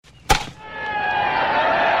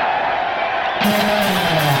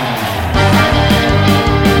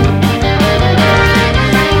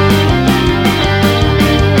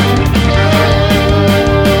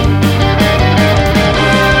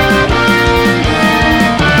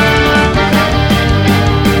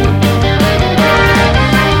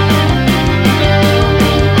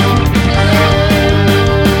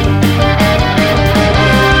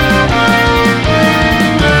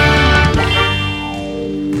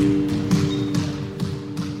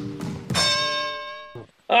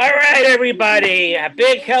everybody. A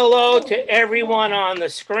big hello to everyone on the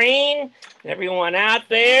screen, everyone out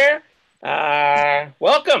there.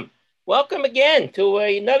 Welcome again to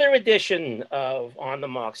another edition of On the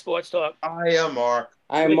Mark Sports Talk. I am Mark.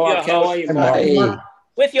 I'm Mark. How are you, Mark?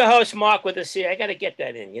 With your host, Mark, with a C. I got to get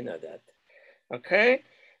that in. You know that. Okay.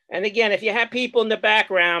 And again, if you have people in the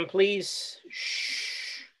background, please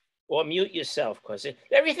shh or mute yourself because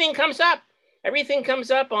everything comes up. Everything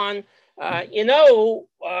comes up on, we're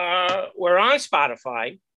on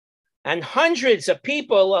Spotify and hundreds of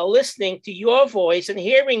people are listening to your voice and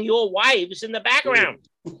hearing your wives in the background.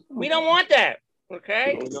 We don't want that,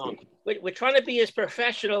 okay? We're trying to be as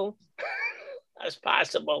professional as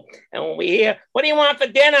possible. And when we hear, what do you want for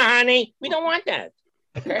dinner, honey? We don't want that.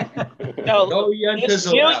 Okay? So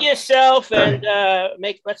mute yourself and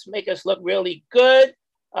let's make us look really good.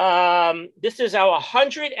 This is our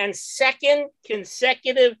 102nd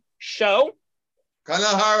consecutive show.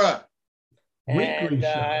 Kanahara. And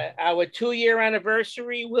our 2-year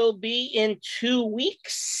anniversary will be in 2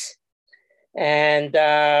 weeks. And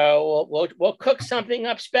we'll cook something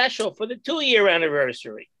up special for the 2-year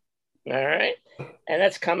anniversary. All right. And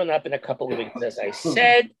that's coming up in a couple of weeks, as I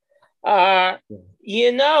said. I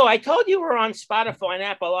told you we're on Spotify and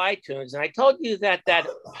Apple iTunes, and I told you that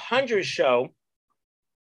 100 show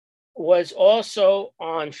was also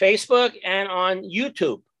on Facebook and on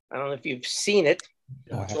YouTube. I don't know if you've seen it.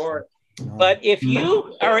 Sure. But if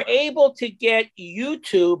you are able to get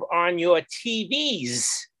YouTube on your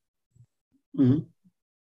TVs,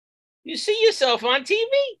 you see yourself on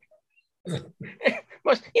TV.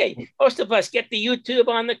 Most of us get the YouTube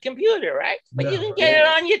on the computer, right? But you can get it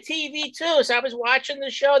on your TV too. So I was watching the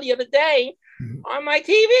show the other day on my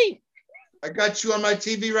TV. I got you on my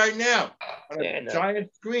TV right now on a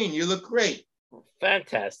giant screen. You look great.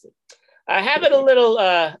 Fantastic. I have it a little,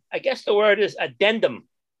 I guess the word is addendum.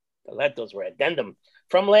 Those were addendum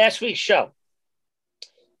from last week's show.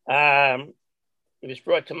 It was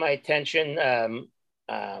brought to my attention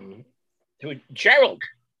through Gerald.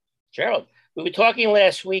 Gerald, we were talking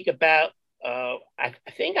last week about, I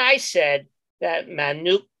think I said that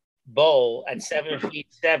Manute Bol at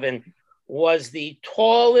 7'7" was the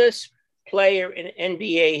tallest player in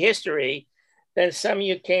NBA history. Then some of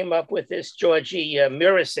you came up with this Georgie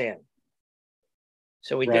Murasan.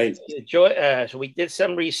 So we did. So we did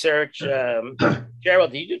some research.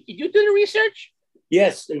 Gerald, did you do the research?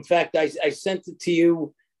 Yes. In fact, I sent it to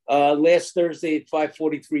you last Thursday at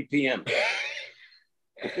 5:43 p.m.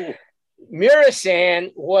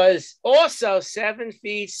 Murasan was also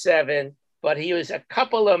 7'7", but he was a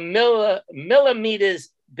couple of millimeters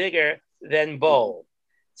bigger than Bol.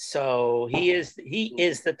 So he is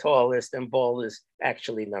the tallest, and Bol is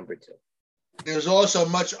actually number 2. He was also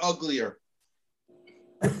much uglier.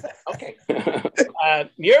 Okay.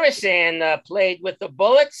 Murasan played with the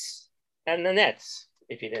Bullets and the Nets,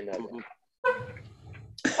 if you didn't know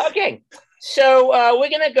that. Okay. So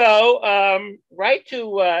we're going to go right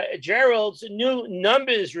to Gerald's new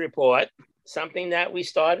numbers report, something that we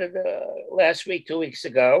started last week, 2 weeks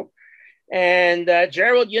ago. And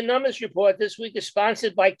Gerald, your numbers report this week is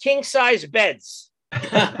sponsored by King Size Beds. All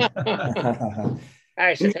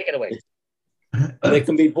right, so take it away. They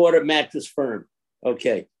can be bought at Mattress Firm.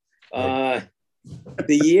 Okay. The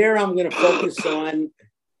year I'm going to focus on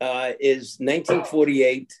is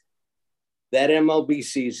 1948, that MLB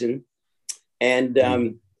season. And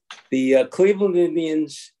the Cleveland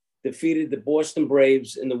Indians defeated the Boston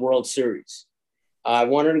Braves in the World Series. I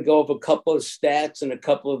wanted to go over a couple of stats and a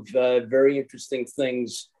couple of very interesting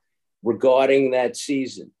things regarding that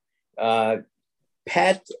season.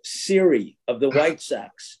 Pat Siri of the White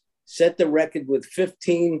Sox set the record with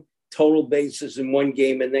 15 total bases in one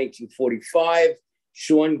game in 1945.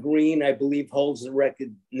 Sean Green, I believe, holds the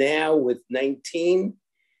record now with 19.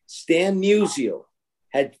 Stan Musial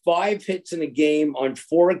had 5 hits in a game on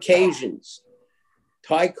 4 occasions.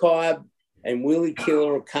 Ty Cobb and Willie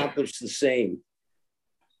Keeler accomplished the same.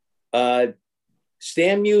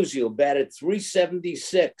 Stan Musial batted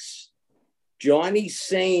 .376. Johnny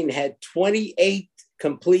Sain had 28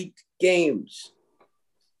 complete games.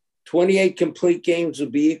 28 complete games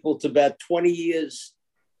would be equal to about 20 years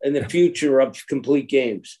in the future of complete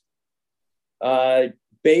games.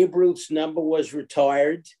 Babe Ruth's number was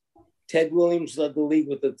retired. Ted Williams led the league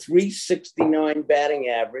with a .369 batting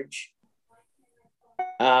average.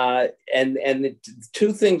 And the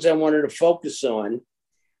 2 things I wanted to focus on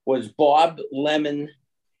was Bob Lemon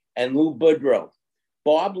and Lou Boudreau.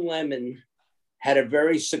 Bob Lemon had a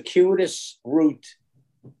very circuitous route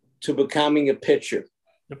to becoming a pitcher.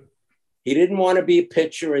 He didn't want to be a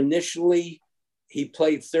pitcher. Initially, he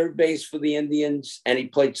played third base for the Indians, and he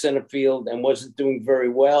played center field and wasn't doing very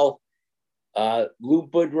well. Lou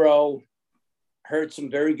Boudreau heard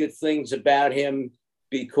some very good things about him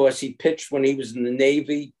because he pitched when he was in the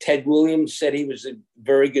Navy. Ted Williams said he was a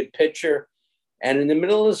very good pitcher. And in the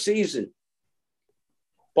middle of the season,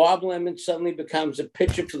 Bob Lemon suddenly becomes a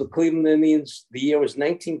pitcher for the Cleveland Indians. The year was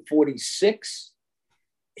 1946.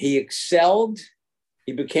 He excelled.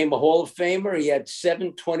 He became a Hall of Famer. He had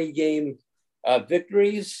 7 20-game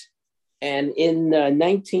victories. And in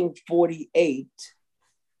 1948,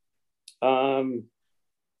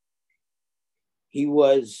 he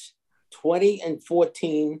was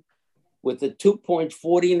 20-14 with a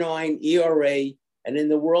 2.49 ERA. And in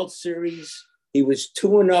the World Series, he was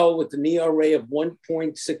 2-0 with an ERA of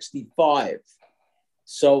 1.65.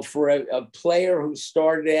 So for a player who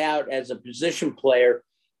started out as a position player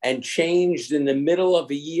and changed in the middle of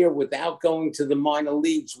a year without going to the minor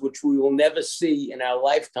leagues, which we will never see in our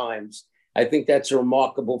lifetimes, I think that's a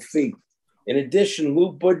remarkable feat. In addition,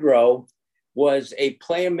 Lou Boudreau was a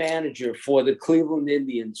player manager for the Cleveland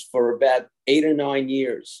Indians for about 8 or 9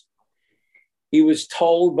 years. He was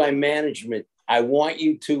told by management, I want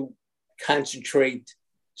you to concentrate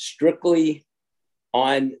strictly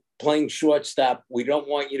on playing shortstop. We don't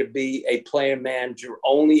want you to be a player manager,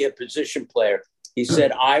 only a position player. He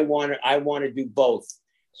said, I want to do both.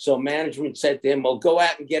 So management said to him, well, go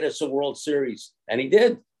out and get us a World Series. And he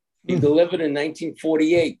did. He delivered in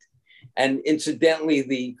 1948. And incidentally,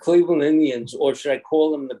 the Cleveland Indians, or should I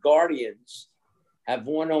call them the Guardians, have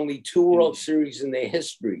won only 2 World Series in their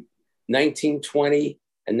history, 1920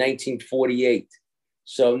 and 1948.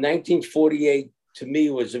 So 1948, to me,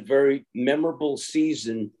 was a very memorable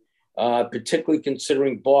season, particularly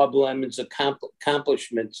considering Bob Lemon's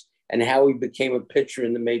accomplishments and how he became a pitcher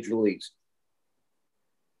in the major leagues.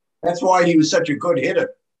 That's why he was such a good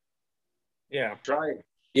hitter. Yeah. Right.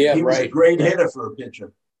 Yeah, he was a great hitter for a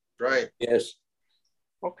pitcher. Right. Yes.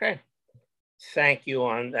 Okay. Thank you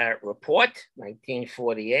on that report,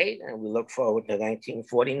 1948, and we look forward to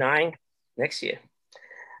 1949 next year.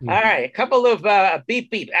 All right, a couple of beep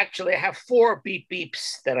beep. Actually, I have 4 beep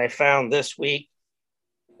beeps that I found this week.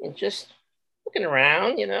 And just looking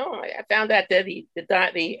around, I found out that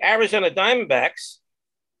the Arizona Diamondbacks,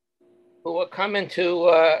 who are coming to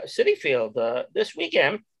Citi Field this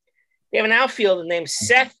weekend, they have an outfielder named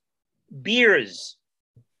Seth Beers,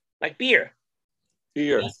 like beer.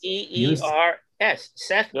 Beer. Beers.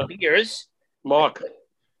 Seth Beers. Mark,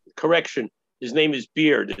 correction. His name is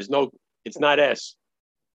Beer. It's not S.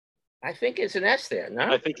 I think it's an S there,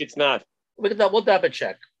 no? I think it's not. We'll double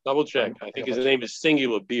check. Double check. I think his name is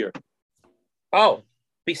singular Beer. Oh,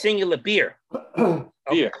 be singular beer. Beer.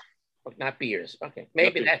 Okay. Not beers. Okay,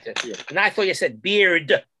 maybe that's it. Beer. And I thought you said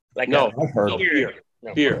beard. Like no, beer.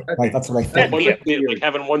 No. Beer. Right, that's what I thought. Like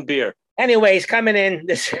having one beer. Anyways, coming in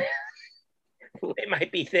this, they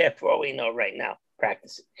might be there for all we know right now.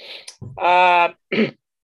 Practicing.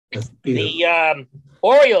 The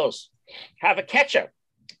Orioles have a catcher.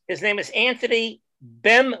 His name is Anthony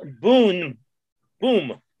Bemboom.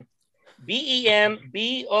 Bemboom. I've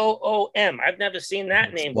never seen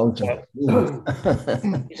that name before.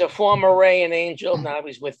 He's a former Ray and Angel. Now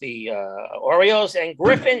he's with the Orioles. And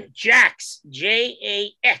Griffin Jax, Jax.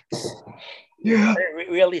 Yeah.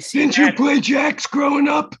 Really see Didn't you play Jax growing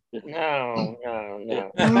up? No.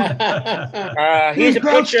 He's a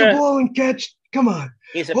bounce pitcher. the ball and catch. Come on.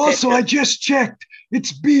 Also, I just checked.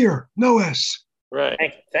 It's beer, no S. Right.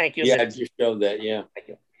 Thank you. Yeah, I just showed that. Yeah. Thank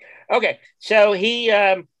you. Okay, so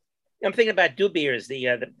I'm thinking about De Beers,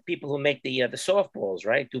 the people who make the softballs,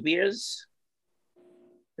 right? De Beers.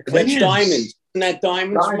 That's Diamonds. Isn't that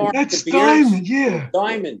Diamonds? Mark? That's Diamond, yeah.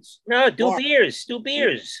 Diamonds. No, De Beers.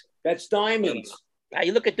 That's Diamonds. Now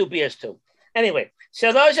you look at De Beers too. Anyway,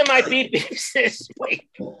 so those are my beep beeps this week.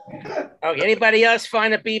 Okay, anybody else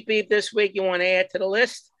find a beep beep this week you want to add to the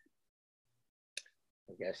list?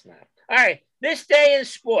 I guess not. All right, this day in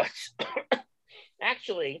sports.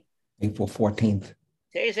 Actually, April 14th.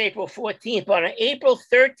 Today's April 14th. But on April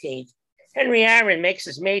 13th, Henry Aaron makes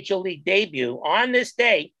his major league debut on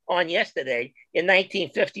yesterday, in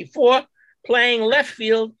 1954, playing left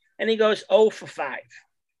field, and he goes 0 for 5.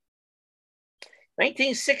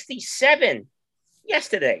 1967,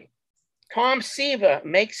 yesterday, Tom Seaver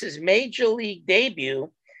makes his major league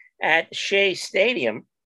debut at Shea Stadium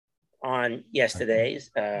on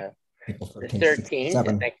yesterday's, the 13th, in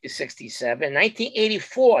 1967.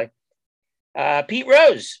 1984, Pete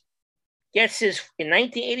Rose gets his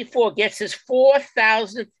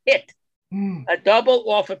 4,000th hit, a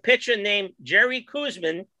double off a pitcher named Jerry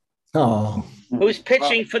Koosman, who's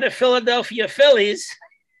pitching for the Philadelphia Phillies.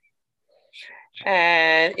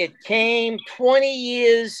 And it came 20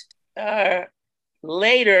 years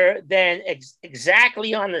later than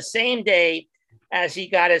exactly on the same day as he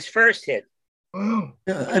got his first hit. Wow.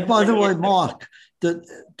 Yeah, and by the way, Mark,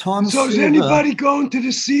 Tom So is Seaver, anybody going to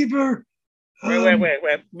the Seaver? Wait.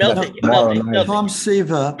 Milton. Tom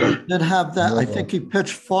Seaver did have that. I think he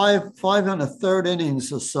pitched five and a third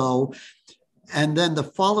innings or so. And then the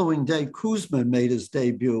following day, Koosman made his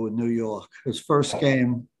debut in New York. His first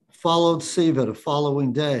game followed Seaver the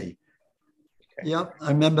following day. Yep, I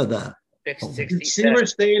remember that. Did Seaver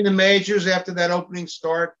stay in the majors after that opening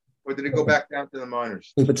start, or did he go back down to the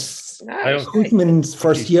minors? Koosman's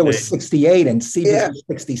first year was 68 and Seaver's was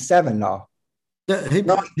 67 now.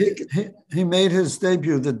 He made his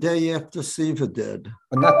debut the day after Seaver did.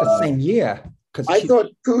 But not the same year. I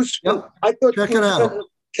thought Koosman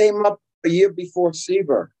came up a year before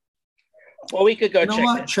Seaver. Well, we could go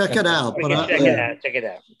check it out. Check it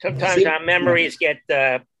out. Sometimes our memories get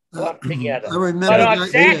lumped together. I remember but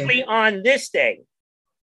exactly on this day,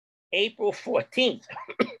 April 14th,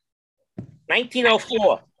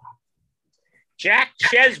 1904, Jack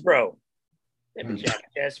Chesbro. Jack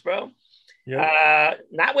Chesbro.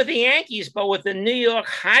 Not with the Yankees, but with the New York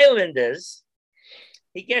Highlanders.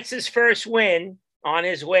 He gets his first win on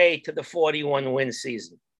his way to the 41-win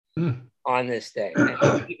season on this day.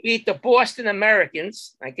 And he beat the Boston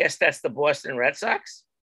Americans. I guess that's the Boston Red Sox.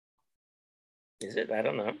 Is it? I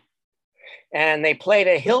don't know. And they played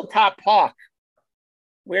at Hilltop Park.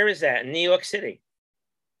 Where is that? In New York City.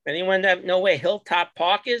 Anyone know where Hilltop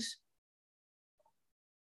Park is?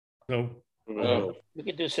 No. We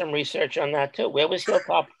could do some research on that too. Where was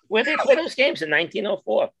Hilltop? Where did they play those games in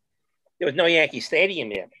 1904? There was no Yankee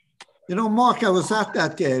Stadium yet. You know, Mark, I was at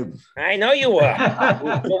that game. I know you were.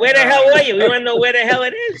 Well, where the hell were you? We want to know where the hell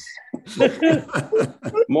it is.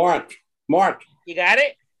 Mark. You got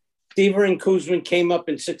it? Seaver and Koosman came up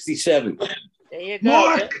in 67. There you go.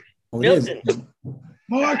 Mark. Milton.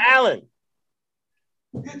 Mark. Allen.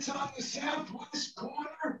 It's on the southwest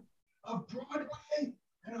corner of Broadway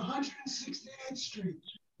and 168th Street.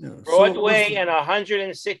 Broadway and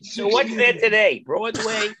 106. So what's there today?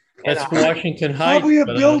 Broadway. That's Washington Heights. Probably a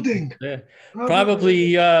building.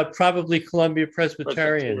 Probably Columbia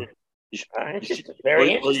Presbyterian.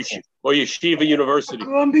 Very interesting. Or Yeshiva University.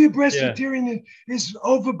 Columbia Presbyterian is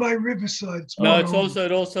over by Riverside. No, it's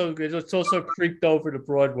also creeped over to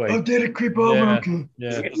Broadway. Oh, did it creep over? Okay.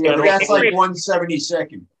 Yeah, that's like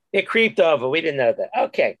 172nd. It creeped over. We didn't know that.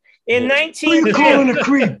 Okay. In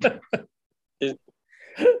 1910.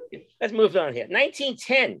 Let's move on here.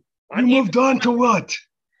 1910. You moved on to what?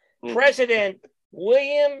 President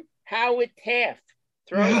William Howard Taft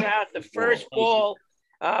throws out the first ball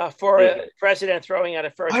for a president throwing out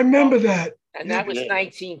a first. I remember that. And that was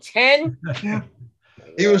 1910. Yeah.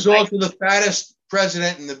 He was also the fattest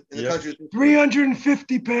president in the country.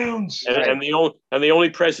 350 pounds. And the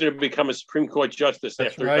only president to become a Supreme Court justice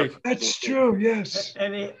after. Right. That's true. Yes.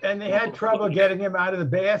 And they had trouble getting him out of the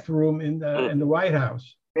bathroom in the White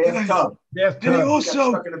House. Bathtub. And he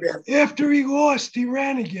also, after he lost, he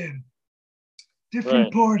ran again.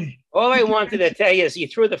 Different party. All I wanted to tell you is he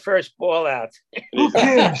threw the first ball out. Who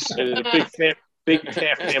cares? Big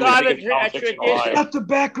Taft family. Not the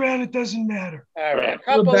background, it doesn't matter. All right. A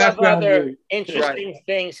couple of other interesting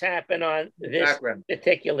things happen on this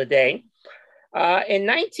particular day. In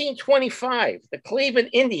 1925, the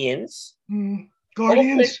Cleveland Indians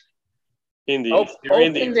Guardians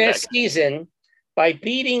opened their season by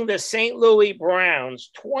beating the St. Louis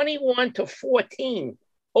Browns 21-14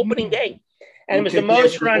 opening day. And it was the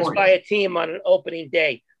most runs by a team on an opening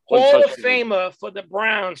day. Hall of Famer for the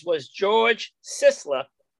Browns was George Sisler.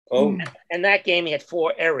 And that game he had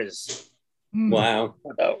 4 errors. Wow.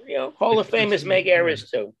 So, Hall of Famers make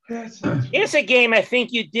errors too. Here's a game I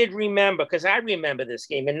think you did remember, because I remember this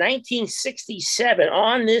game. In 1967,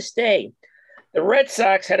 on this day, the Red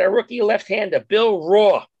Sox had a rookie left-hander, Bill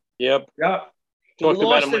Raw. Yep. He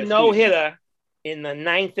lost a no-hitter in the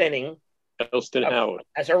 9th inning. Elston Howard.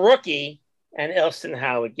 As a rookie, and Elston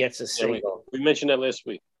Howard gets a single. We mentioned that last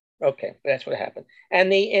week. Okay, that's what happened.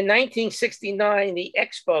 And in 1969, the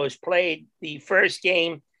Expos played the first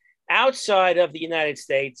game outside of the United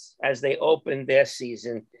States as they opened their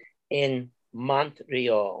season in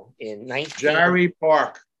Montreal in Jarry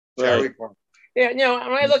Park. Yeah, when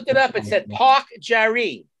I looked it up, it said Parc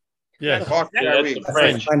Jarry. Yes. That's the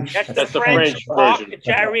French. That's the French Parc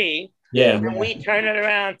Jarry. Yeah. And we turn it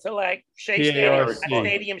around to like Shea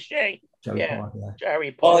Stadium Shea.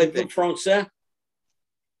 Jarry Park. Parlez-vous français?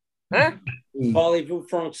 Huh? Parlez-vous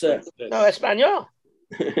français? No, Espanol.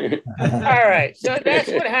 All right, so that's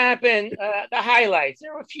what happened. The highlights.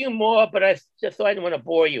 There were a few more, but I just thought I didn't want to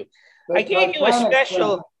bore you. I gave you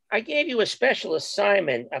a special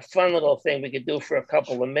assignment, a fun little thing we could do for a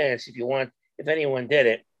couple of minutes if you want, if anyone did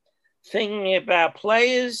it. Thinking about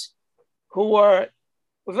players who are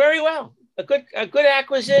very well, a good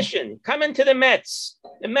acquisition coming to the Mets.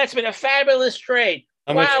 The Mets made a fabulous trade.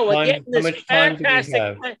 Wow, we're getting this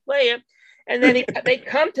fantastic player, and then they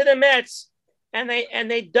come to the Mets and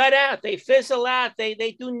they dud out, they fizzle out,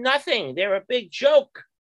 they do nothing. They're a big joke.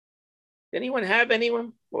 Anyone have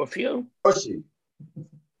anyone or a few?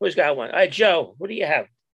 Who's got one? Joe, what do you have?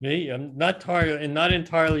 Me? I'm not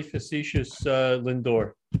entirely facetious.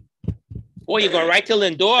 Lindor. Boy, you're going right to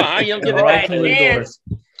Lindor, huh? You don't give the guy a chance.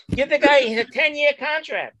 Give the guy a 10-year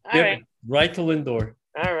contract. All right. Right to Lindor.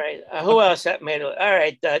 All right. Who else made it? All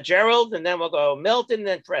right. Gerald, and then we'll go Milton,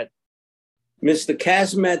 then Fred. Mr.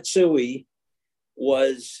 Kaz Matsui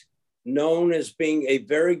was known as being a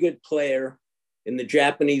very good player in the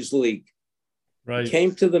Japanese league. Right.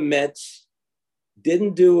 Came to the Mets,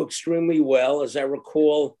 didn't do extremely well. As I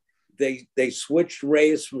recall, they switched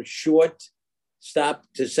Reyes from shortstop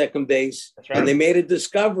to second base, right. And they made a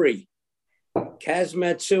discovery. Kaz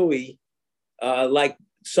Matsui, like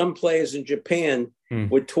some players in Japan,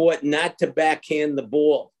 were taught not to backhand the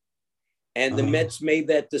ball. And the Mets made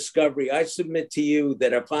that discovery. I submit to you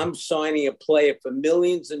that if I'm signing a player for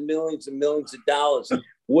millions and millions and millions of dollars,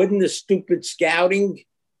 wouldn't the stupid scouting,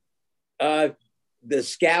 the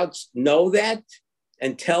scouts know that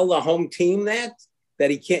and tell the home team that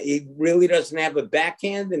he really doesn't have a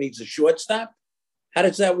backhand and he's a shortstop? How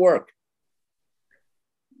does that work?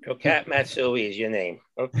 Kat Matsui is your name.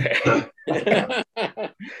 Okay. All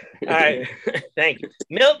right. Thank you.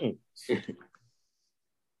 Milton.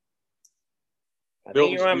 I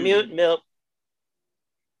think you're on mute, Milt.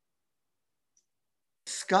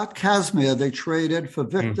 Scott Kazmir, they traded for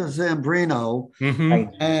Victor Zambrino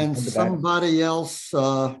and somebody else,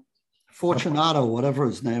 Fortunato, whatever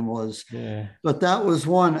his name was. Yeah. But that was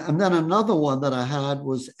one. And then another one that I had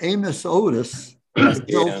was Amos Otis,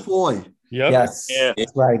 Joe Foy. Yep. Yes,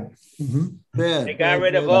 that's right. They got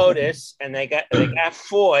rid of Otis and they got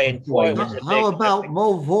Foy. And Foy was How about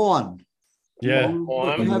Mo Vaughn? Yeah,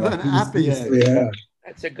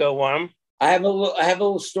 that's a good one. I have a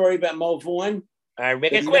little story about Mo Vaughn. All right,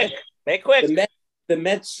 make it quick. Make it quick. The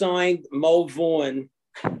Mets signed Mo Vaughn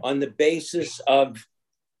on the basis of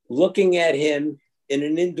looking at him in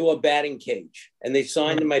an indoor batting cage, and they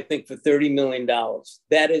signed him, I think, for $30 million.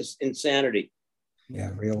 That is insanity.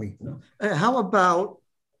 Yeah, really. Hey, how about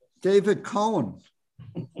David Cohen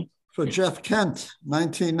for Jeff Kent,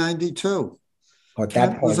 1992?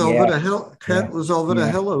 Kent was over the hill. Kent was over the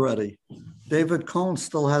hill already. David Cohen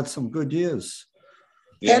still had some good years.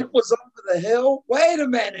 Kent was over the hill. Wait a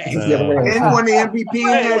minute. Kent won the MVP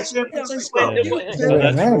in San Francisco.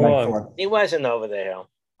 He wasn't over the hill.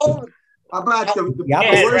 Oh, how about the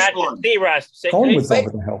worst one? Cohen was over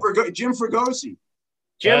the hill. Jim Fregosi.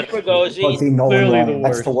 Jim Fregosi.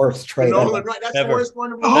 That's the worst trade. That's the worst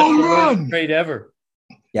one. Home run trade ever.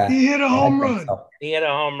 Yeah, he hit a home run. He hit a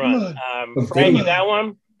home run. Frank, you got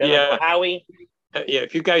one? Yeah. Howie? Yeah,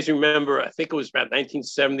 if you guys remember, I think it was about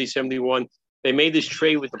 1970, 71. They made this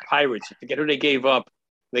trade with the Pirates. I forget who they gave up.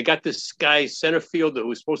 They got this guy, center fielder, who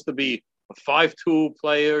was supposed to be a 5'2"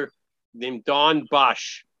 player named Don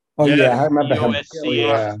Bosch. Oh, yeah, I remember him.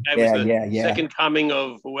 Second coming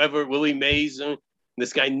of whoever, Willie Mays. And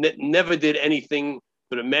this guy never did anything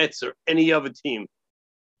for the Mets or any other team.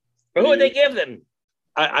 Who would they give them?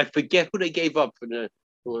 I forget who they gave up for the,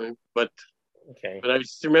 but okay. But I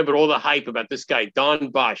just remember all the hype about this guy,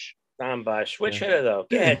 Don Bosch. Don Bosch. Which hitter though?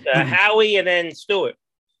 Go ahead, Howie and then Stewart.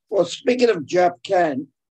 Well, speaking of Jeff Kent,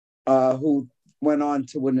 who went on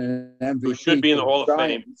to win an MVP, who should be in the Hall of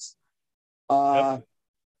Fame.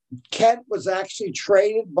 Kent was actually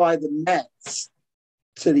traded by the Mets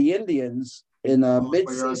to the Indians in a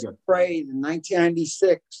mid-season trade in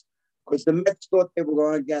 1996 because the Mets thought they were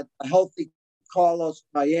going to get a healthy Carlos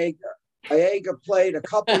Vallega. Vallega played a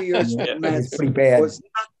couple of years for the Mets. Pretty bad. Was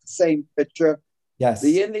not the same pitcher. Yes.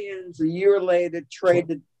 The Indians a year later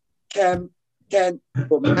traded Kent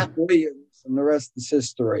for Matt Williams, and the rest is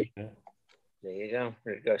history. There you go.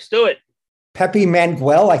 There you go. Stewart. Pepe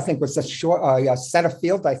Manuel, I think, was a center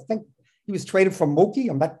field. I think he was traded for Mookie.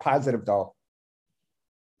 I'm not positive though.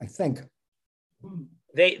 I think.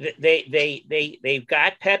 They've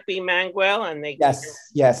got Pepe Manuel and they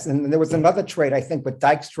yes, and there was another trade I think with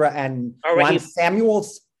Dykstra and Juan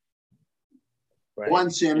Samuels. Right. Juan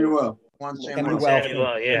Samuel.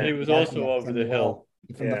 Yeah. And he was also over the hill.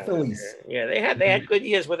 from the Phillies. Yeah, they had good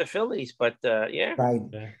years with the Phillies, but yeah. Right.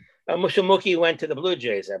 Mookie went to the Blue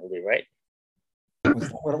Jays, I believe, right? Was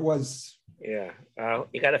that what it was? Yeah.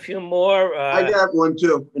 You got a few more. I got one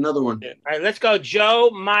too. Another one. All right, let's go.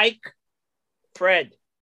 Joe, Mike, Fred.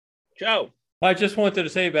 Joe. I just wanted to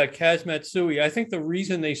say about Kaz Matsui. I think the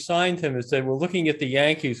reason they signed him is they were looking at the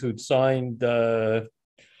Yankees who'd signed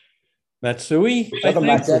Matsui.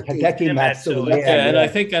 Hideki Matsui. Yeah, and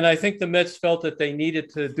I think the Mets felt that they needed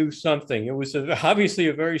to do something. It was obviously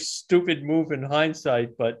a very stupid move in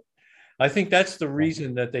hindsight, but I think that's the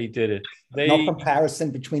reason that they did it. No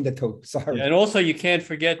comparison between the two. Sorry. And also, you can't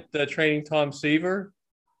forget trading Tom Seaver,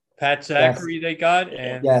 Pat Zachary they got,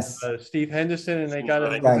 and Steve Henderson, and they got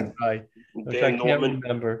another guy, which I can't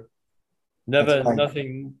remember.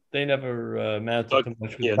 Nothing. They never amounted to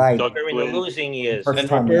much. During the losing years.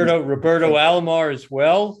 And Roberto Alomar as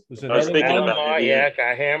well. Was another Alomar,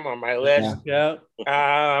 got him on my list. Yeah.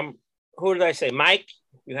 Who did I say? Mike?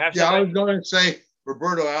 You have? Yeah, I was going to say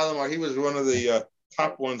Roberto Alomar. He was one of the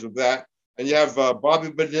top ones of that. And you have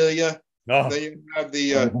Bobby Bonilla. Then you have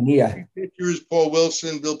the pitchers: Paul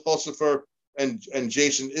Wilson, Bill Pulsifer, and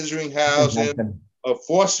Jason Isringhausen.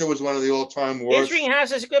 Foster was one of the all-time worst.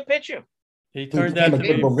 Isringhouse is a good pitcher. He turned out to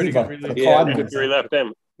be a reliever. He left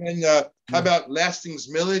them. And how about Lastings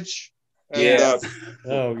Milledge? And,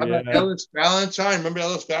 how about Ellis Valentine? Remember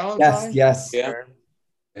Ellis Valentine? Yes. Yeah.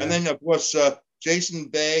 And then, of course, Jason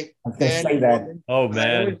Bay. I was going to say that. Oh,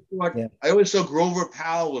 man. I always thought Grover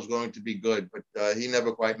Powell was going to be good, but he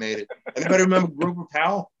never quite made it. Anybody remember Grover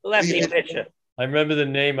Powell? Lefty pitcher. I remember the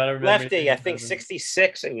name. I don't remember. Lefty, I think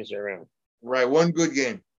 66 he was around. Right, one good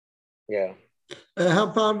game. Yeah. How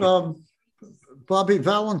about Bobby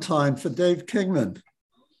Valentine for Dave Kingman?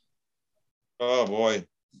 Oh, boy.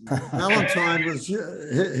 Valentine was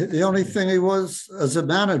the only thing he was as a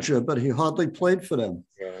manager, but he hardly played for them.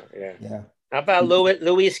 Yeah. How about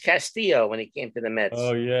Luis Castillo when he came to the Mets?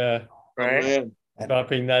 Oh, yeah. Right?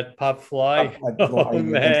 Dropping that pop fly. Oh,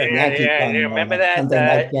 man. Yeah. Remember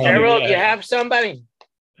that? Gerald, you have somebody?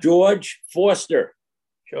 George Foster.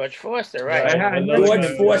 George Foster, right.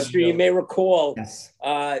 George Foster, you may recall,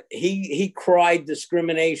 he cried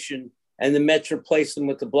discrimination, and the Mets replaced him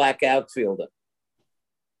with the black outfielder.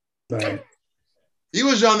 Right. He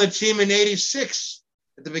was on the team in '86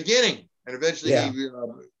 at the beginning, and eventually he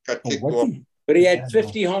got kicked off. But he had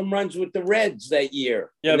 50 home runs with the Reds that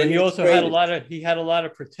year. Yeah, but he also had a lot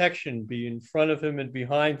of protection be in front of him and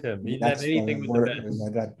behind him. He didn't have anything with the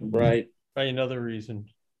Mets. Right. By another reason.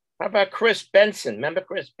 How about Chris Benson? Remember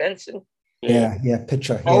Chris Benson? Yeah,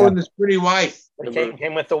 pitcher. Oh, and his pretty wife. He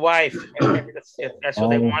came with the wife. That's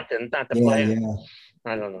what they wanted, not the player. Yeah.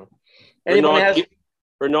 I don't know.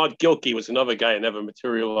 Bernard Gilkey was another guy that never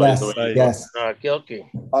materialized. Gilkey.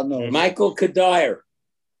 Oh, no. Michael Kadire.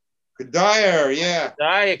 Yeah.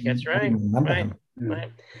 Kadire, that's right.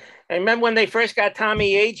 Right. I remember when they first got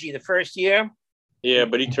Tommy Agee the first year. Yeah,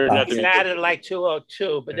 but he turned out to be added like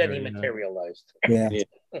 202, but then he materialized. Yeah.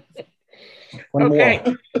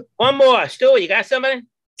 One more. Stu, you got somebody?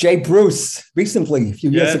 Jay Bruce, recently, a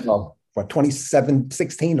few years ago,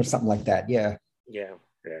 2016 or something like that. Yeah.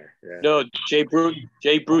 No, Jay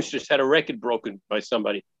Bruce just had a record broken by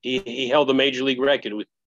somebody. He held a major league record. It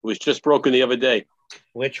was just broken the other day.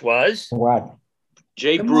 Which was? What?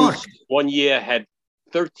 Jay Bruce one year had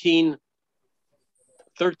 13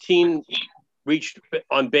 reached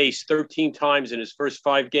on base 13 times in his first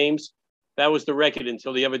 5 games. That was the record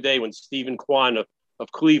until the other day when Stephen Kwan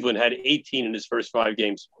of Cleveland had 18 in his first 5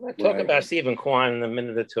 games. We'll talk about Stephen Kwan in a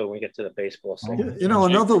minute or two when we get to the baseball section. You know,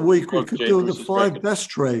 another week we could do the 5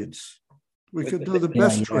 best trades. We could do the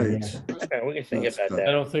best trades. Okay, we can think about that.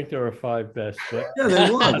 I don't think there are 5 best. But yeah,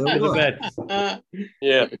 they were.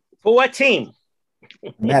 Yeah. For what team?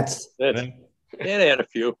 Mets. Yeah, they had a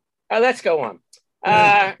few. Let's go on.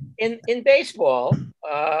 In baseball,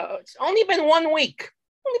 it's only been 1 week.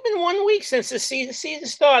 Since the season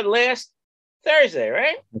started last Thursday,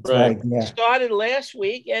 right? That's right. Yeah. Started last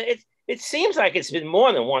week, and it seems like it's been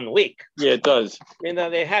more than 1 week. Yeah, it does. You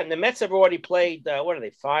know, the Mets have already played. What are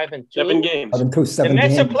they? 5 and 2. 7 games. The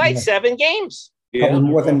Mets have played 7 games. Probably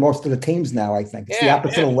more than most of the teams now. I think it's the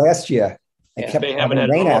opposite of last year. They kept having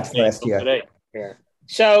rainouts last year. Today. Yeah.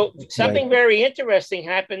 So something very interesting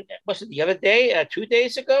happened. Was it the other day? 2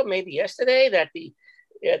 days ago, maybe yesterday? That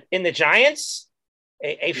in the Giants,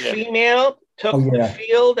 a female took the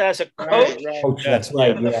field as a coach. That's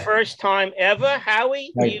right. For the first time ever.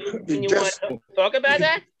 Howie, you want to talk about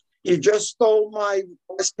that? You just stole my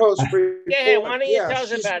West Coast report. Yeah, why don't you tell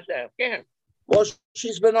us about that? Yeah. Well,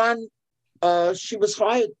 she's been on. She was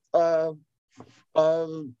hired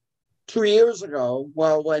 2 years ago.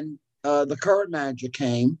 Well, when the current manager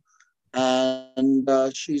came, and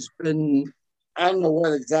she's been, I don't know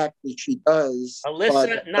what exactly she does.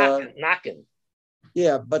 Alyssa Knockin.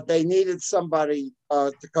 Yeah, but they needed somebody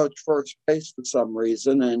to coach first base for some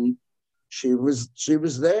reason, and she was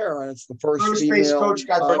there, and it's the first base coach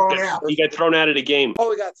got thrown out. He got thrown out of the game.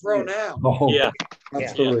 Oh, he got thrown out. Oh. Yeah,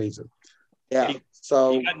 that's the reason. Yeah,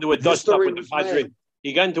 so he got into a dust up with the Padres.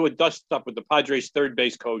 He got into a dust up with the Padres' third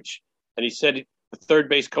base coach, and he said the third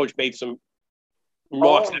base coach made some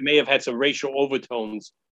remarks that may have had some racial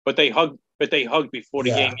overtones, but they hugged before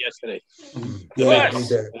the game yesterday.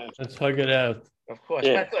 Let's hug it out. Of course,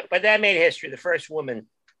 but that made history. The first woman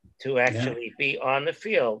to actually be on the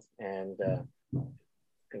field, and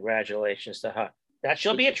congratulations to her. That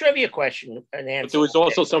shall be a trivia question. An answer. But there was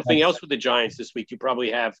also something else with the Giants this week. You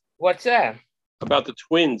probably have. What's that? About the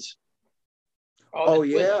Twins. Oh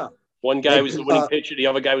yeah. One guy was the winning pitcher. The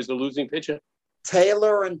other guy was the losing pitcher.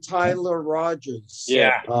 Taylor and Tyler Rogers.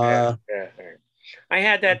 Yeah. I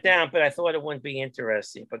had that down, but I thought it wouldn't be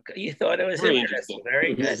interesting. But you thought it was interesting.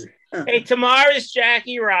 Very good. Hey, tomorrow's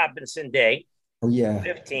Jackie Robinson Day. Oh, yeah.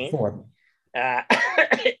 15th.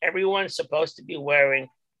 Everyone's supposed to be wearing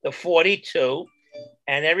the 42,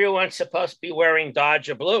 and everyone's supposed to be wearing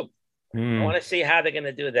Dodger blue. I want to see how they're going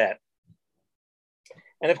to do that.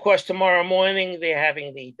 And, of course, tomorrow morning, they're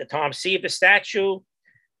having the Tom Seaver statue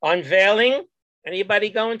unveiling. Anybody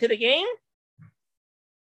going to the game?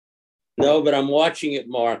 No, but I'm watching it,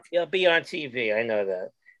 Mark. It'll be on TV. I know that.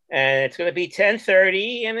 And it's going to be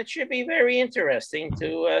 10:30, and it should be very interesting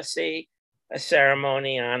to see a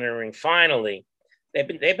ceremony honoring, finally.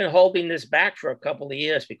 They've been holding this back for a couple of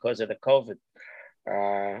years because of the COVID.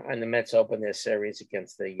 And the Mets opened their series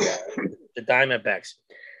against the Diamondbacks.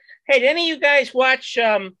 Hey, did any of you guys watch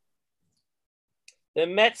the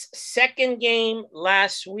Mets' second game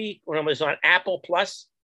last week when it was on Apple Plus?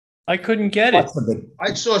 I couldn't get it.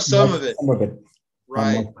 I saw some of it. Some of it.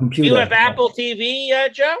 Right. Computer. You have Apple TV,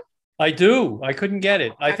 Joe? I do. I couldn't get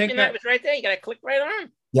it. I think that was right there. You got to click right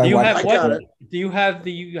on. Yeah, do you have what? Do you have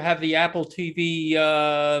the Apple TV?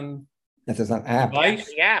 This is an app.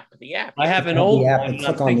 The app. I have an old one.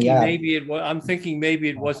 I'm thinking maybe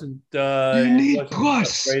it wasn't. You need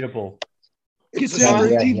Plus. Upgradable. It's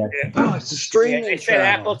everything Plus. Streaming. They said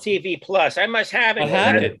Apple TV Plus. I must have it. I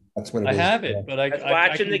have it. That's what it I is. have it, but I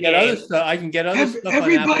watching can the get game. other stuff. I can get other stuff.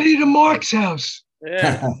 Everybody to Mark's house.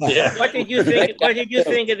 Yeah. What did you think? What did you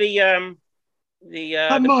think of the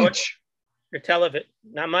Not much. Your television?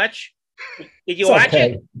 Not much. Did you watch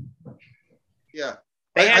it? Yeah.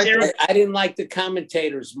 I didn't like the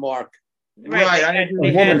commentators, Mark. Right.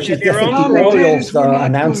 She's the Royals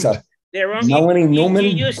announcer. Melanie Newman.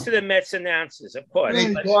 You're used to the Mets announcers, of course.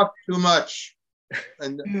 They talk too much.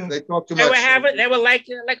 And they talk too much. They were like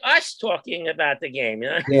us talking about the game, you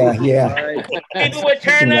know? Yeah. People would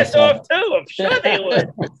turn us off too. I'm sure they would.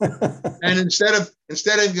 And instead of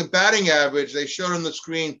the batting average, they showed on the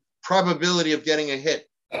screen probability of getting a hit.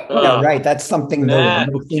 Yeah, right. That's something new.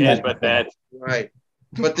 Right.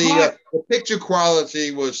 But the picture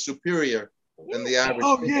quality was superior than the average.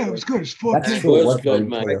 Oh yeah, it was good. It's 4K. That's true.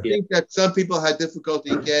 Good, I think that some people had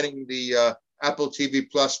difficulty getting the Apple TV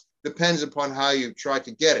Plus. Depends upon how you try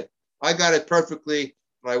to get it. I got it perfectly,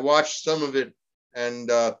 and I watched some of it,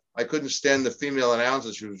 and I couldn't stand the female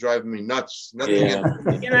announcer. She was driving me nuts.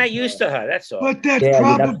 You're not used to her, that's all. But that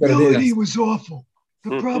probability was awful.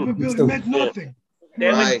 The probability meant nothing.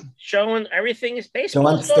 They were showing everything is baseball.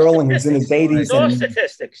 John Sterling was in his 80s. It's all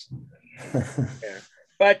statistics.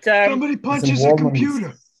 But somebody punches a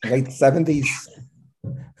computer. Late 70s.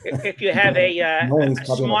 If you have a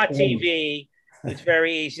smart TV, it's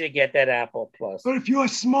very easy to get that Apple Plus. But if you're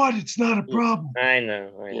smart, it's not a problem. I know.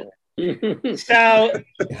 So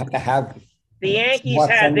you have to have the Yankees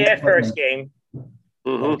had their first game,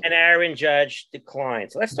 and Aaron Judge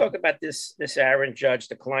declined. So let's talk about this Aaron Judge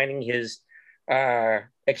declining his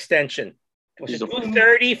extension. Was it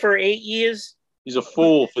 230 for 8 years? He's a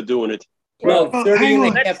fool for doing it. Well, 30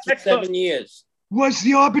 and a half to 7 years. Was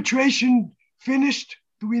the arbitration finished?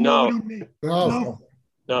 Do we know what he made?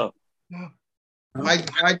 No.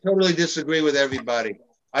 I totally disagree with everybody.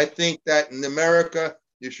 I think that in America,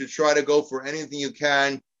 you should try to go for anything you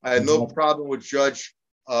can. I have no problem with Judge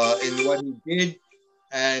in what he did.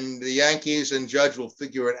 And the Yankees and Judge will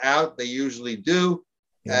figure it out. They usually do.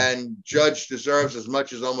 Yeah. And Judge deserves as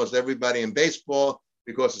much as almost everybody in baseball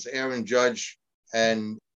because it's Aaron Judge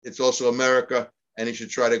and it's also America. And he should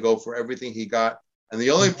try to go for everything he got. And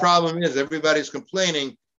the only problem is everybody's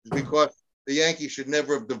complaining is because the Yankees should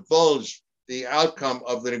never have divulged the outcome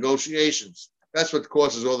of the negotiations. That's what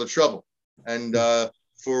causes all the trouble. And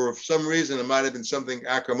for some reason, it might have been something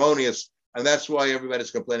acrimonious, and that's why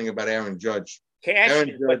everybody's complaining about Aaron Judge. Cash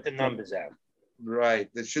should put the numbers out. Right.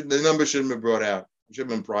 The numbers shouldn't have been brought out. It should have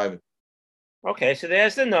been private. Okay, so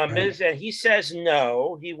there's the numbers, and he says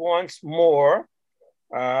no. He wants more.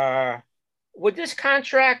 Would this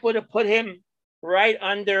contract would have put him right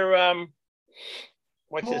under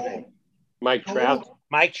what's his name? Mike Trout.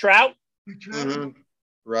 Mike Trout. Mm-hmm.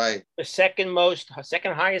 Right. The second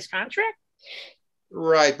highest contract.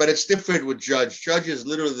 Right, but it's different with Judge. Judge is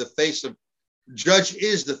literally the face of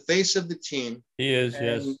the team. He is,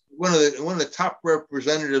 yes. One of the top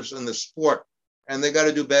representatives in the sport, and they got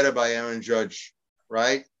to do better by Aaron Judge,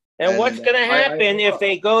 right? And what's going to happen if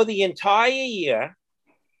they go the entire year,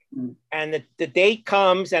 and the date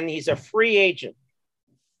comes and he's a free agent?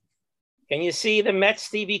 Can you see the Mets,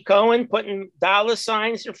 Stevie Cohen, putting dollar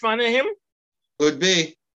signs in front of him? Could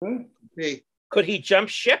be. Could he jump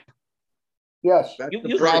ship? Yes.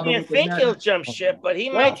 You can't think he'll jump ship, but he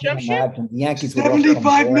might jump ship. The Yankees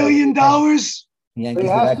 $75 million. He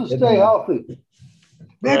has to stay healthy.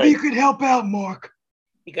 Maybe you could help out, Mark.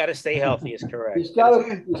 You got to stay healthy, is correct. He's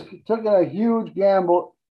taking a huge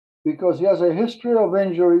gamble because he has a history of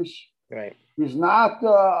injuries. Right. He's not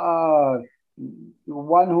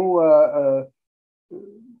one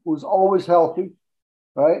who's always healthy,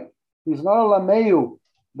 right? He's not a LeMahieu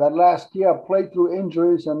that last year played through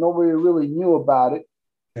injuries and nobody really knew about it.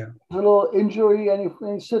 Yeah. A little injury and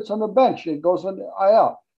he sits on the bench. It goes on the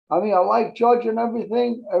IL. I mean, I like Judge and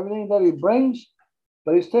everything that he brings,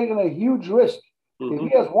 but he's taking a huge risk. Mm-hmm. If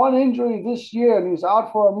he has one injury this year and he's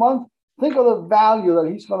out for a month, think of the value that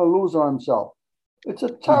he's going to lose on himself. It's a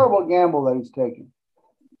terrible gamble that he's taking.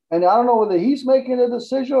 And I don't know whether he's making a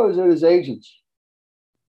decision or is it his agents.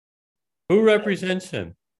 Who represents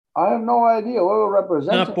him? I have no idea who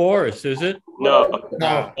represents him. Not Boris, is it? No.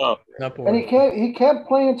 Not Boris. And he can't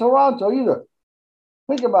play in Toronto either.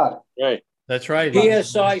 Think about it. Right. That's right.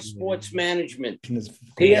 PSI Sports Management.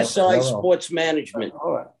 PSI Sports Management.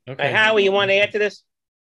 All right. Okay. Howie, you want to add to this?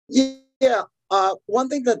 Yeah. One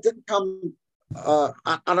thing that didn't come,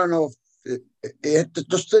 I don't know if it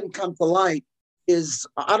just didn't come to light, is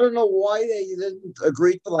I don't know why they didn't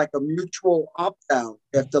agree to like a mutual opt-out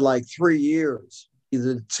after like 3 years,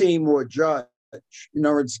 either the team or Judge. In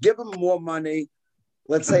other words, give them more money.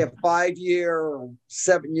 Let's say a 5-year or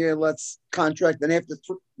 7-year contract, and after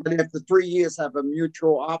 3 years have a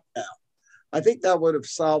mutual opt-out. I think that would have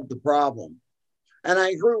solved the problem. And I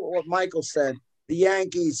agree with what Michael said. The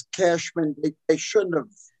Yankees, Cashman, they shouldn't have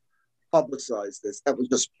publicized this. That was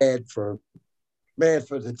just bad for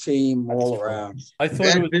the team all around. I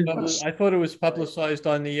thought it was publicized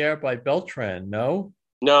on the air by Beltran. No.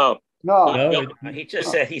 He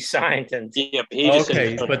just said he signed and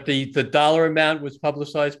okay, but the dollar amount was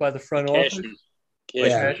publicized by the front office.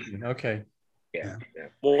 Yeah. Okay. Yeah.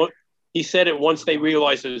 Well, he said it once they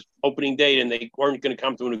realized it was opening date and they weren't going to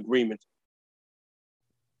come to an agreement.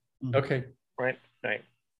 Okay. Right.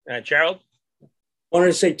 Gerald? I wanted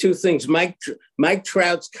to say two things. Mike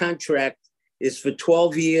Trout's contract is for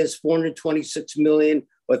 12 years, $426 million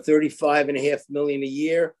or $35.5 million a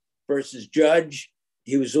year versus Judge.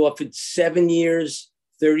 He was offered 7 years,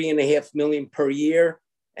 $30.5 million per year.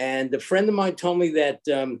 And a friend of mine told me that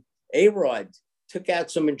A-Rod took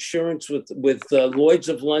out some insurance with Lloyd's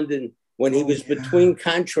of London when he was between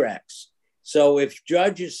contracts. So if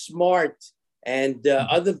Judge is smart and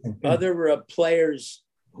other players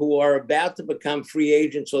who are about to become free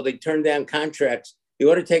agents or they turn down contracts,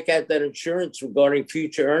 you ought to take out that insurance regarding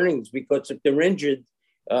future earnings, because if they're injured,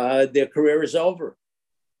 their career is over.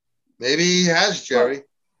 Maybe he has, Jerry.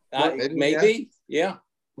 Maybe. Yeah.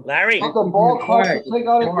 Larry? The ball clubs take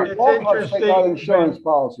out insurance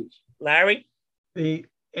policies. Larry? The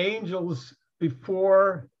Angels,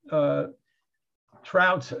 before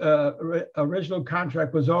Trout's original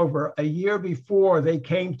contract was over, a year before they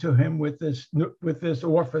came to him with this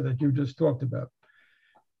offer that you just talked about.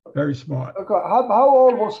 Very smart. Okay. How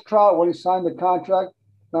old was Trout when he signed the contract?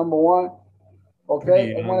 Number one.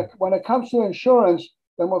 Okay. And when it comes to insurance,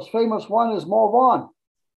 the most famous one is Mo Vaughn.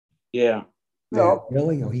 Yeah. You know,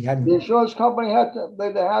 really? He had the insurance company had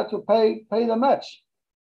to pay the Mets.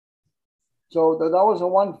 So that was the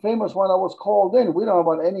one famous one that was called in. We don't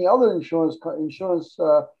know about any other insurance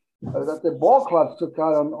that the ball clubs took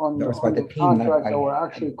out on the contract that were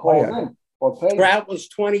actually called in or paid. Trout was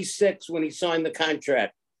 26 when he signed the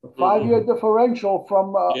contract. A 5-year differential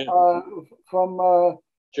from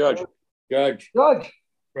Judge.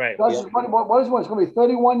 Right. What is one? It's going to be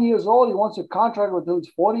 31 years old. He wants a contract with who's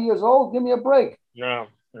 40 years old. Give me a break. No.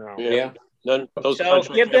 Yeah. So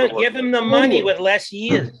give him the money with less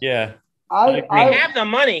years. Yeah. They have the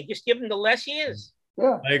money. Just give them the less years.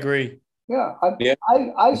 Yeah, I agree. Yeah,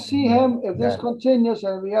 I see him, if this continues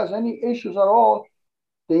and if he has any issues at all,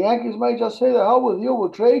 the Yankees may just say, the hell with you, we'll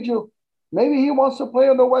trade you. Maybe he wants to play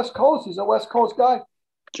on the West Coast. He's a West Coast guy.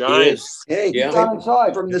 Giants. Hey, he's down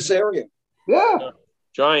inside. From this area. Yeah.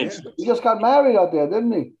 Giants. He just got married out there,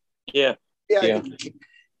 didn't he? Yeah.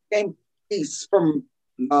 He's from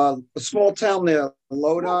a small town there,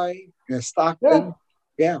 Lodi, Stockton.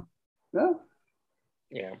 Yeah.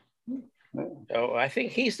 So I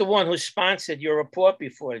think he's the one who sponsored your report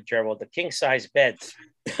before, Gerald, the king size beds.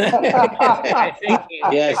 I think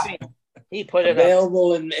he put it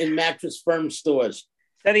available in Mattress Firm stores.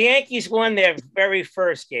 So the Yankees won their very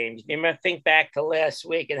first game. You remember, think back to last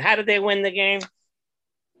week. And how did they win the game?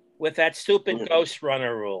 With that stupid ghost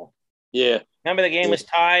runner rule. Yeah. Remember, the game was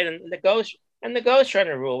tied, and the ghost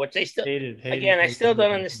runner rule, which they still I still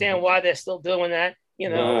don't understand why they're still doing that. You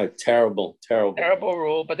know, terrible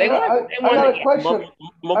rule. But they won. I got a question.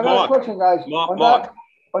 I got a question, guys.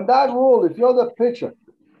 On that rule, if you're the pitcher,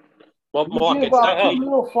 Mark, you give up 2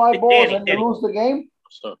 little fly balls and you lose the game.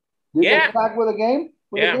 You get back with a game.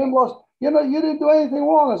 With the game lost, you didn't do anything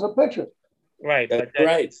wrong as a pitcher. Right, but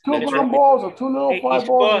right. 2 ground balls or 2 little fly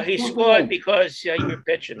balls. He scored because you're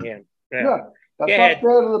pitching him. Yeah, that's not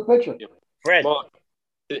fair to the pitcher. Fred, Mark,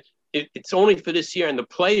 it's only for this year, and the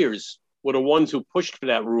players were the ones who pushed for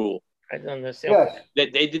that rule. I don't understand. Yes.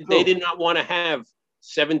 They did not want to have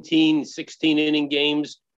 17, 16 inning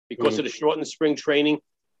games because of the shortened spring training.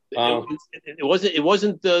 It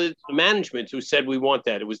wasn't the management who said we want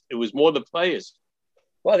that. It was more the players.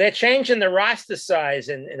 Well, they're changing the roster size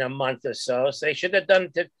in a month or so. So they should have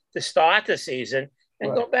done to start the season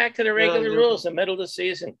and go back to the regular rules in the middle of the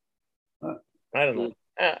season. I don't know.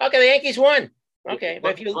 Okay, the Yankees won. Okay,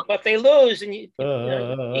 but if they lose and you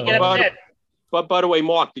get upset. But by the way,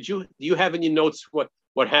 Mark, do you have in your notes what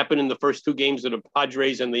happened in the first 2 games of the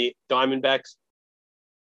Padres and the Diamondbacks?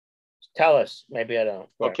 Tell us. Maybe I don't.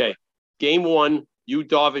 Okay. Game 1, Yu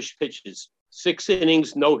Darvish pitches. 6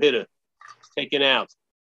 innings, no hitter, taken out.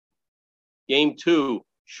 Game 2,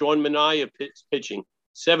 Sean Manaea pitching.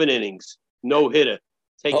 7 innings, no hitter,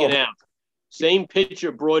 taken out. Same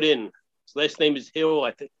pitcher brought in. His last name is Hill.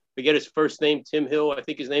 I forget his first name. Tim Hill, I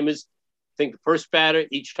think his name is. I think the first batter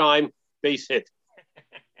each time, base hit.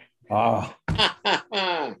 Like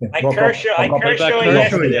Kershaw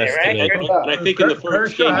yesterday, right? And I think in the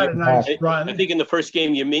first game, I think in the first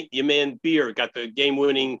game, your man Beer got the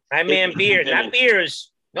game-winning. My man Beer, not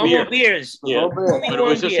Beers. No more beers. Yeah, but it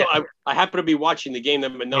was just I happened to be watching the game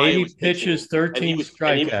that Manaea was pitches, 13 strikeouts.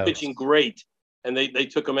 And he was pitching great, and they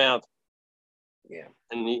took him out. Yeah,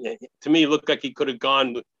 and to me, it looked like he could have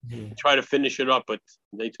gone to try to finish it up, but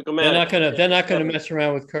they took him out. They're not gonna mess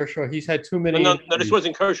around with Kershaw. He's had too many. No, this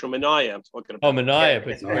wasn't Kershaw. Manaea, I'm talking about. Oh, Manaea,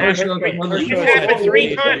 but Kershaw had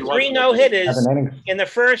 3 no hitters in the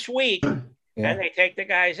first week, and they take the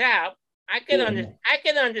guys out. I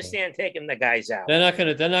can understand taking the guys out. They're not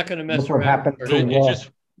gonna mess around. It's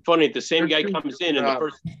just funny. The same guy comes in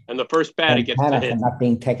the first batter gets the hit. Not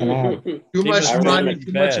being taken out. Too much money,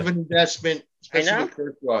 too much of an investment. Yeah.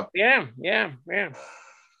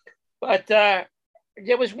 But there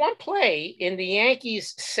was one play in the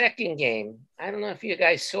Yankees' second game. I don't know if you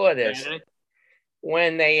guys saw this.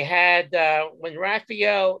 When they had when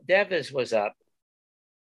Rafael Devers was up,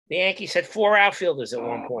 the Yankees had 4 outfielders at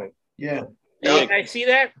one point. Yeah. Did you guys see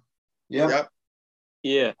that? Yeah.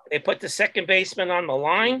 Yeah. They put the second baseman on the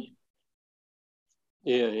line.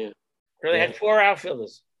 Yeah. So they had 4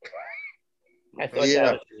 outfielders. I thought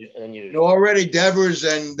that was unusual. Already Devers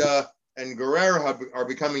and Guerrero are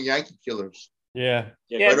becoming Yankee killers. Yeah.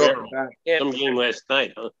 Some game last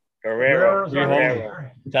night, huh? Guerrero.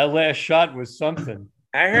 That last shot was something.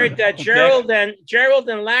 I heard that Gerald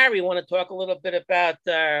and Larry want to talk a little bit about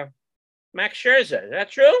Max Scherzer. Is that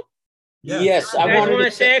true? Yeah. Yes. I wanted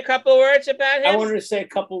to say a couple words about him. I wanted to say a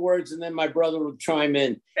couple words, and then my brother will chime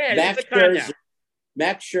in. Max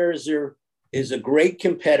Scherzer is a great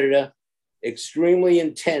competitor, extremely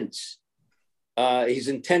intense. He's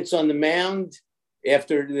intense on the mound.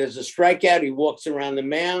 After there's a strikeout, he walks around the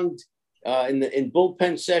mound. In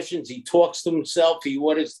bullpen sessions, he talks to himself. He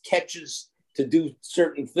orders catches to do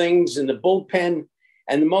certain things in the bullpen.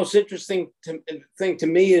 And the most interesting thing to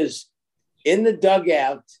me is in the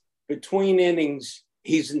dugout, between innings,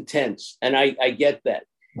 he's intense. And I get that.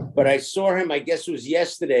 But I saw him, I guess it was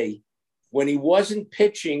yesterday, when he wasn't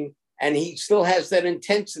pitching, and he still has that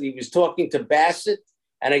intensity. He was talking to Bassett,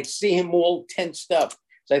 and I see him all tensed up.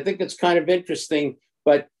 So I think it's kind of interesting.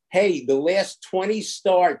 But, hey, the last 20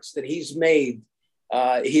 starts that he's made,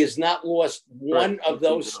 he has not lost one of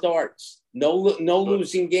those starts. No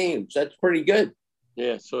losing games. That's pretty good.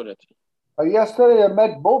 Yeah, so that. Yesterday, the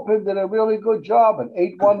Met bullpen did a really good job, an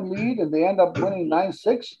 8-1 lead, and they end up winning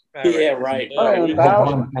 9-6. Yeah, right.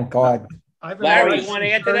 Thank God. Larry, you want to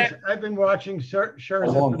add to that? I've been watching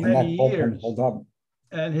Scherzer for many years,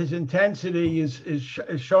 and his intensity is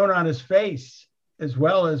shown on his face as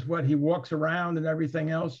well as what he walks around and everything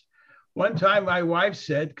else. One time, my wife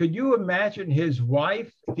said, "Could you imagine his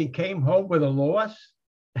wife if he came home with a loss?"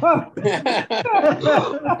 Maybe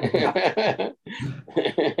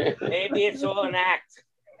it's all an act.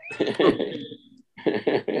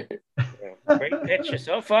 Great pitcher.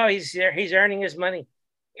 So far, he's earning his money.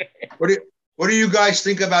 What do you guys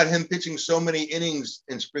think about him pitching so many innings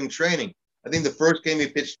in spring training? I think the first game he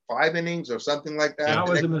pitched 5 innings or something like that. That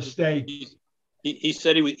was a mistake. He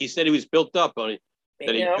said he was built up on it.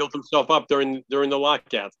 That he built himself up during the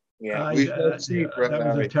lockout. Yeah, that was a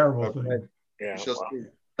terrible thing. Yeah.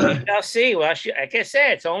 I'll see. Well, like I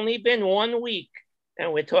said, it's only been 1 week,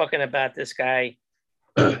 and we're talking about this guy,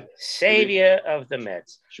 savior of the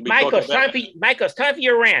Mets. Michael, it's time for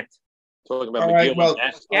your rant. Talking about all right, well,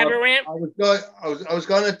 you have a rant? I was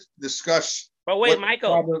going to discuss. But wait,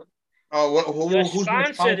 Michael. Who's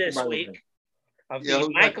sponsor this week of the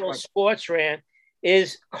Michael Sports Rant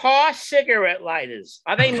is Car cigarette lighters.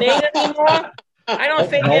 Are they made anymore? I don't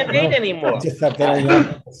think they're made anymore. Just that they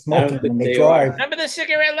smoking when they drive. Remember the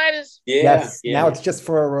cigarette lighters? Yeah. Yes. Yeah. Now it's just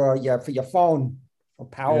for your phone, for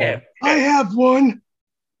power. Yeah. I have one.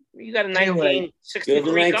 You got a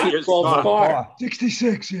 1963 car.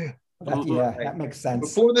 66, yeah. That makes sense.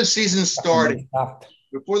 Before the season started,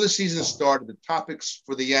 the topics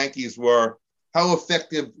for the Yankees were: how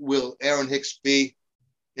effective will Aaron Hicks be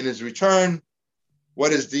in his return?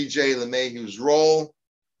 What is DJ LeMahieu's role?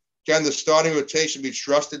 Can the starting rotation be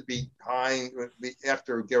trusted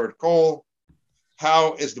after Garrett Cole?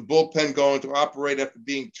 How is the bullpen going to operate after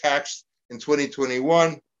being taxed in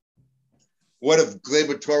 2021? What if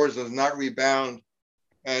Gleyber Torres does not rebound?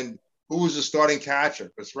 And who is the starting catcher?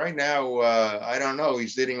 Because right now, I don't know.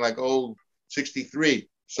 He's hitting like 63.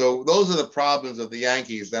 So those are the problems of the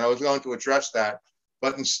Yankees. And I was going to address that.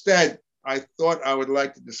 But instead, I thought I would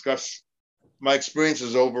like to discuss my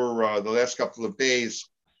experiences over the last couple of days.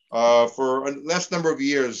 For a last number of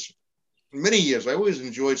years, many years, I always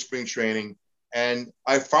enjoyed spring training. And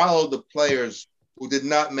I followed the players who did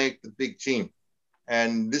not make the big team.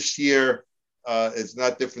 And this year, it's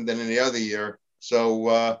not different than any other year.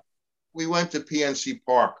 So we went to PNC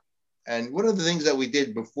Park. And one of the things that we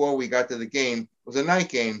did before we got to the game was a night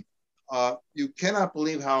game. You cannot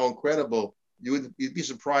believe how incredible, you'd be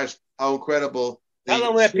surprised how incredible. Tell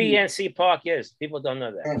them where PNC Park is. People don't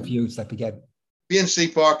know that. Confused, I forget.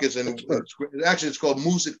 PNC Park is it's called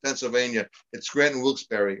Moosic, Pennsylvania. It's Scranton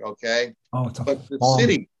Wilkes-Barre, okay? But the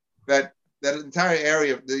city, that entire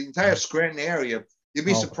area, the entire Scranton area, you'd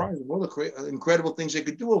be surprised at all the incredible things they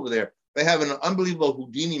could do over there. They have an unbelievable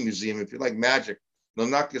Houdini museum. If you like magic, they'll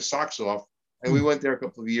knock your socks off. And we went there a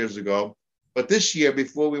couple of years ago. But this year,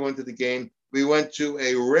 before we went to the game, we went to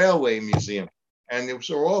a railway museum. And there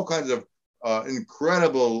were all kinds of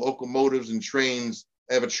incredible locomotives and trains.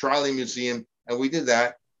 They have a trolley museum. And we did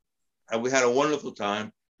that. And we had a wonderful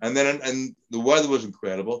time. And the weather was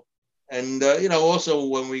incredible. And, also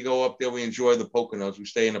when we go up there, we enjoy the Poconos. We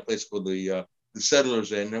stay in a place called the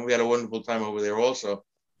Settlers Inn. And we had a wonderful time over there also.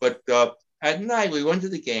 But at night, we went to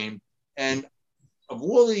the game. And of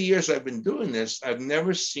all the years I've been doing this, I've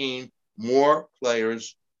never seen more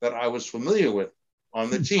players that I was familiar with on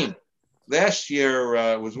the team. Last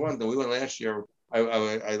year was one thing. We went last year.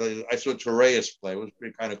 I saw Torres play. It was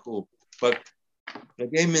pretty kind of cool. But they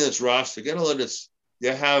gave me this roster. Get a look at this.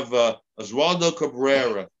 You have Oswaldo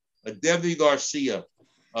Cabrera, Devi Garcia,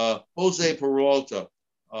 Jose Peralta,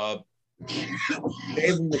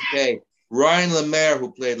 David McKay, Ryan Lemaire,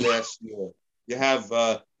 who played last year. You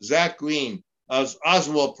have Zach Green,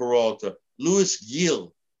 Oswald Peralta, Luis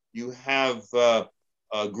Gil. You have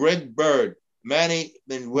Greg Bird, Manny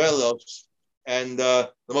Manuelos, and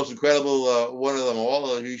the most incredible one of them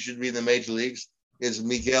all, who should be in the major leagues, is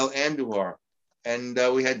Miguel Andujar. And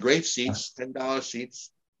we had great seats, $10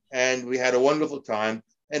 seats, and we had a wonderful time.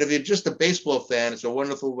 And if you're just a baseball fan, it's a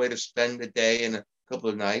wonderful way to spend a day and a couple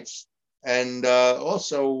of nights. And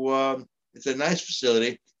also, it's a nice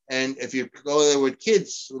facility. And if you go there with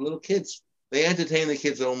kids, little kids, they entertain the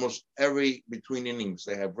kids almost between innings.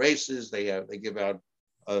 They have races. They give out.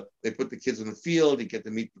 They put the kids in the field. You get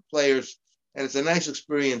to meet the players, and it's a nice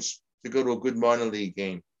experience to go to a good minor league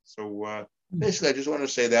game. So basically, I just want to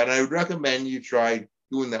say that, and I would recommend you try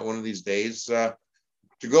doing that one of these days.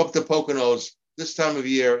 To go up to Poconos this time of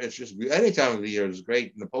year, it's just any time of the year is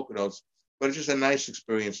great in the Poconos. but it's just a nice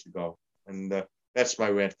experience to go. And that's my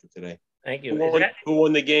rant for today. Thank you. Who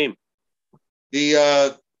won the game?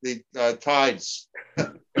 The Tides.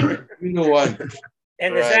 Either one.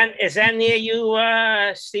 And is that near you,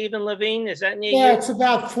 Stephen Levine? Is that near you? Yeah, it's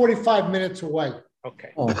about 45 minutes away.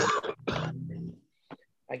 Okay.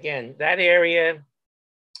 Again, that area,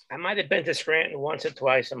 I might have been to Scranton once or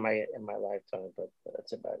twice in my lifetime, but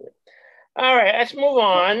that's about it. All right, let's move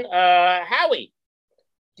on. Howie,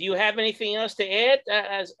 do you have anything else to add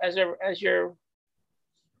as your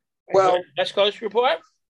West Coast report?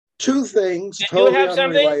 Two things. You totally have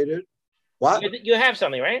something? Unrelated. What? You have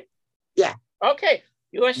something, right? Yeah. Okay.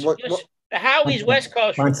 The Howie's West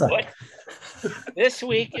Coast report this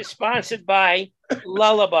week is sponsored by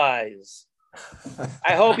Lullabies.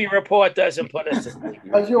 I hope your report doesn't put us to sleep.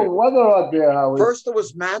 How's your weather out there, Howie? First it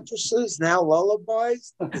was mattresses, now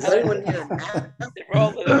lullabies. Does anyone need a nap?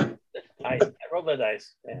 Roll the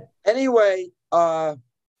dice. Yeah. Anyway,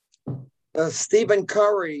 Stephen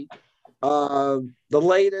Curry, the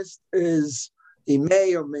latest is he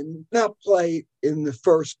may or may not play in the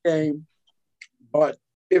first game, but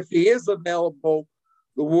if he is available,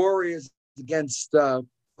 the Warriors against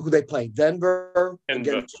who they play, Denver.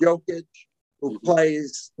 Against Jokic,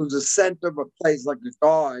 who's a center but plays like a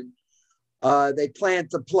guard. They plan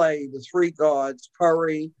to play the three guards,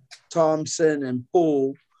 Curry, Thompson, and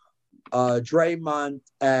Poole, Draymond,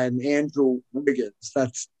 and Andrew Wiggins.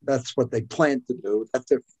 That's what they plan to do.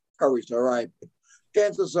 That's if Curry's all right. But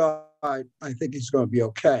chances are, I think he's going to be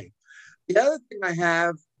okay. The other thing I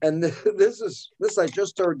have, and this I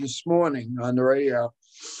just heard this morning on the radio,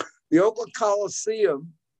 the Oakland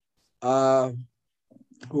Coliseum,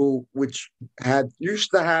 which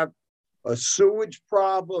used to have a sewage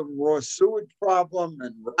problem, raw sewage problem,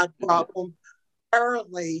 and rat problem.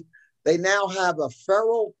 Apparently, they now have a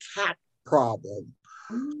feral cat problem.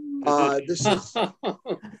 This is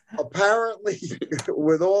apparently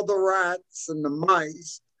with all the rats and the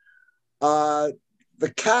mice, the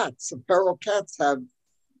feral cats have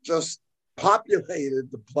just populated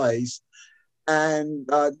the place, and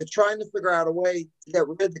they're trying to figure out a way to get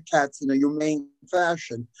rid of the cats in a humane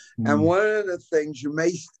fashion. And one of the things you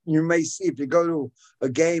may see if you go to a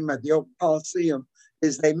game at the Oakland Coliseum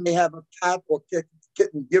is they may have a cat or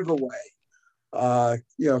kitten giveaway.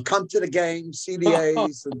 Come to the game, see the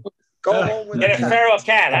A's, and go home with a feral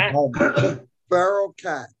cat, huh? Feral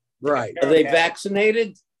cat, right? Are they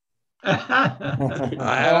vaccinated?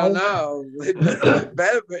 I don't know.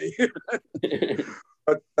 Better be.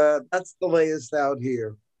 But that's the latest out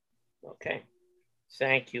here. Okay.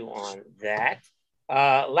 Thank you on that.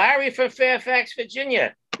 Larry from Fairfax,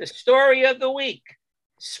 Virginia. The story of the week.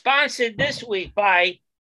 Sponsored this week by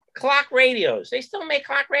Clock Radios. They still make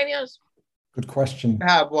clock radios? Good question.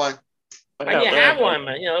 I have one. You have one,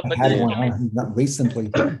 but I had one not recently.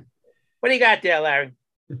 What do you got there, Larry?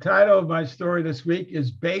 The title of my story this week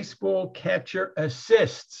is Baseball Catcher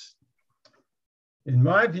Assists. In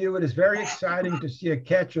my view, it is very exciting to see a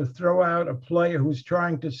catcher throw out a player who's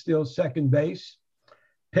trying to steal second base,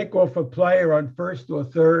 pick off a player on first or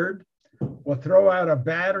third, or throw out a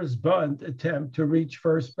batter's bunt attempt to reach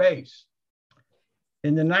first base.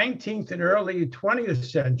 In the 19th and early 20th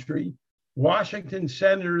century, Washington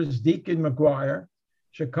Senators Deacon McGuire,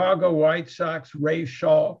 Chicago White Sox Ray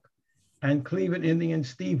Schalk, and Cleveland Indians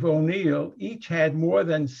Steve O'Neill each had more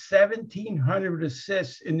than 1,700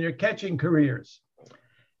 assists in their catching careers.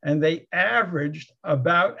 And they averaged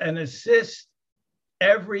about an assist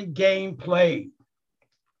every game played.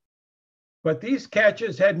 But these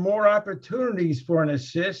catchers had more opportunities for an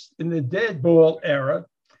assist in the dead ball era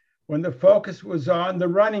when the focus was on the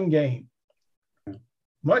running game.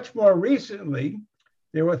 Much more recently,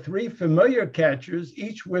 there were three familiar catchers,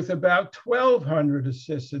 each with about 1,200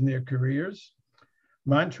 assists in their careers.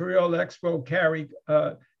 Montreal Expo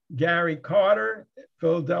Gary Carter,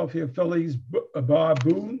 Philadelphia Phillies Bob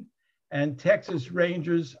Boone, and Texas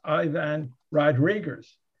Rangers Ivan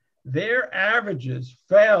Rodriguez. Their averages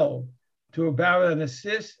fell to about an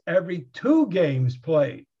assist every 2 games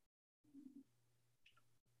played.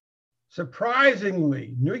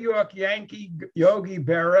 Surprisingly, New York Yankee Yogi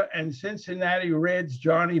Berra and Cincinnati Reds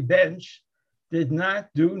Johnny Bench did not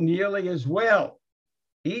do nearly as well.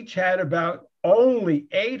 Each had about only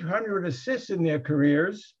 800 assists in their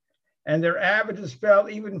careers, and their averages fell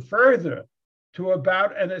even further to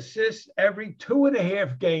about an assist every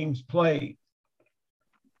 2.5 games played.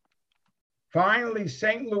 Finally,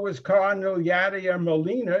 St. Louis Cardinal Yadier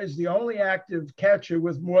Molina is the only active catcher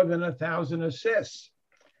with more than 1,000 assists.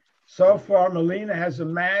 So far, Molina has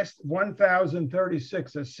amassed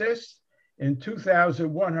 1,036 assists in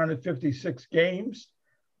 2,156 games,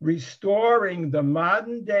 restoring the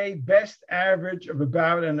modern day best average of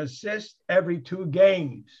about an assist every 2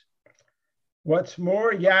 games. What's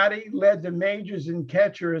more, Yadi led the majors in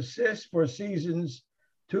catcher assists for seasons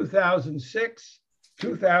 2006,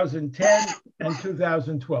 2010, and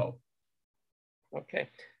 2012. Okay.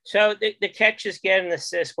 So the catchers get an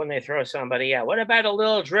assist when they throw somebody out. What about a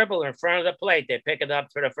little dribble in front of the plate? They pick it up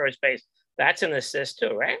for the first base. That's an assist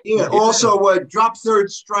too, right? Yeah. Also, drop third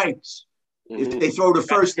strikes. If they throw to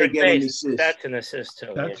first, they get an assist. That's an assist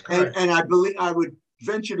too. That's correct. And I believe I would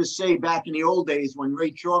venture to say back in the old days when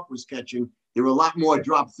Ray Chalk was catching, there were a lot more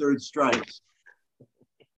drop third strikes.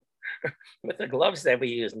 With the gloves that we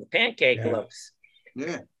use, the pancake gloves.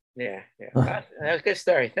 Yeah. Yeah. That was a good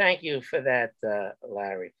story. Thank you for that,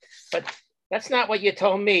 Larry. But that's not what you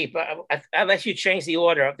told me. But I'll let you change the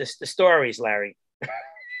order of the stories, Larry.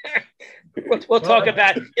 We'll talk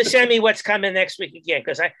about it. Just send me what's coming next week again,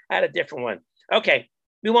 because I had a different one. Okay.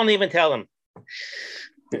 We won't even tell them,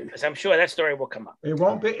 because I'm sure that story will come up. It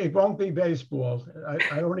won't be baseball.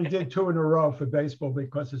 I only did 2 in a row for baseball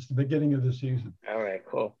because it's the beginning of the season. All right,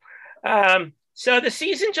 cool. So the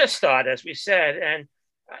season just started, as we said, and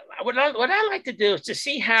what I like to do is to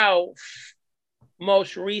see how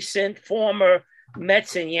most recent former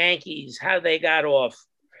Mets and Yankees, how they got off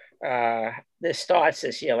their starts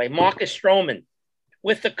this year. Like Marcus Stroman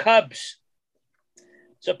with the Cubs,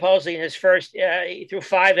 supposedly in his first, he threw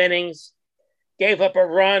 5 innings, gave up a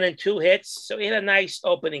run and 2 hits, so he had a nice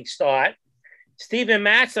opening start. Steven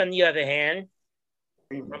Matz, on the other hand,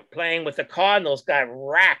 playing with the Cardinals, got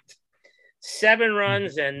racked. 7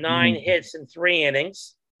 runs and 9 hits in 3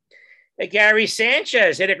 innings. Gary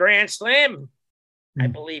Sanchez hit a grand slam, I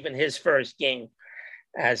believe, in his first game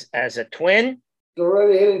as a Twin. He's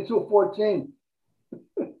already hitting 214.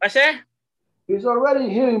 What's that? He's already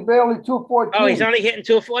hitting barely 214. Oh, he's only hitting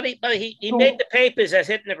 240, but he made the papers as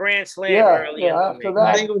hitting the grand slam early. After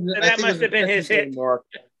that, that must have been his hit.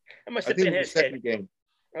 That must have been his hit. Game.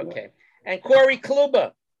 Okay. And Corey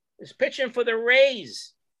Kluber is pitching for the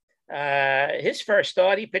Rays. His first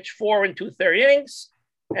start, he pitched 4 2/3 innings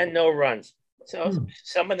and no runs. So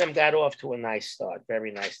some of them got off to a nice start.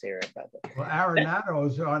 Very nice to hear about that. Well,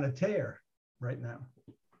 Arenado's on a tear right now.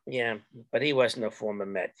 Yeah, but he wasn't a former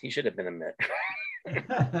Met. He should have been a Met.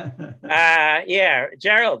 Yeah,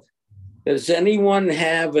 Gerald. Does anyone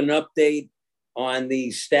have an update on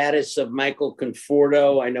the status of Michael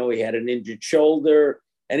Conforto? I know he had an injured shoulder.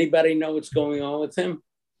 Anybody know what's going on with him?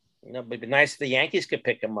 No, but it'd be nice if the Yankees could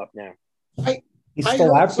pick him up now. He's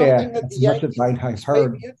still out there. As much as I've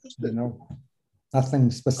heard,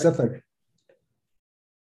 nothing specific.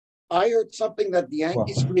 I heard something that the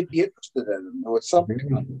Yankees may be interested in him. There was something.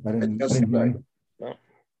 No,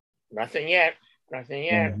 nothing yet. Nothing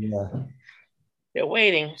yet. They're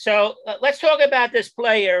waiting. So let's talk about this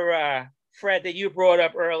player, Fred, that you brought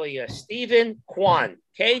up earlier, Stephen Kwan,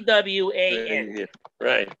 Kwan. Yeah,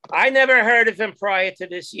 right. I never heard of him prior to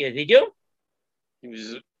this year. Did you? He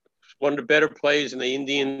was one of the better players in the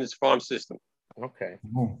Indians farm system. Okay.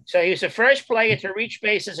 So he was the first player to reach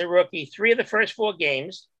base as a rookie 3 of the first 4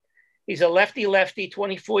 games. He's a lefty,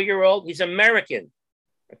 24-year-old. He's American.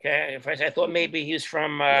 Okay. At first I thought maybe he was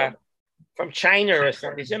from China or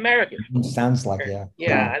something. He's American. Sounds like, yeah.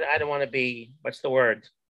 Yeah, I don't want to be, what's the word?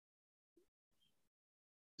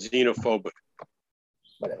 Xenophobic.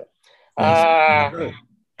 Whatever.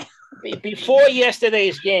 Before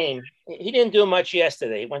yesterday's game, he didn't do much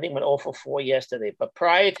yesterday. One thing went 0 for 4 yesterday. But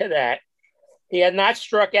prior to that, he had not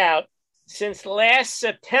struck out since last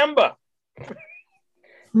September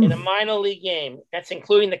in a minor league game. That's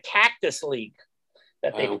including the Cactus League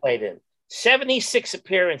that they played in. 76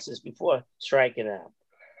 appearances before striking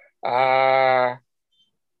out.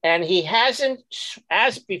 And he hasn't,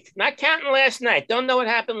 not counting last night, don't know what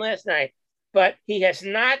happened last night, but he has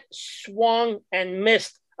not swung and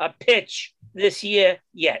missed a pitch this year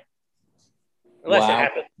yet.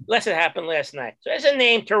 Unless it happened last night. So there's a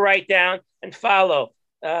name to write down and follow.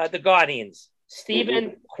 The Guardians,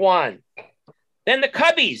 Stephen Kwan. Then the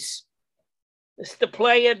Cubbies. This is the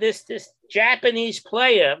player, this Japanese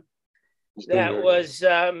player that was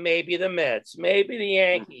maybe the Mets, maybe the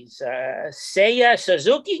Yankees. Seiya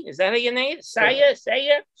Suzuki, is that how you name it?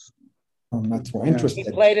 Seiya? That's more interesting.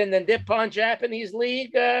 He played in the Nippon Japanese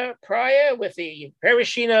League prior with the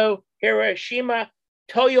Hiroshima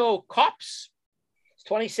Toyo Cops. He's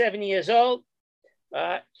 27 years old.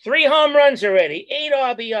 3 home runs already, 8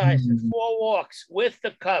 RBIs, and 4 walks with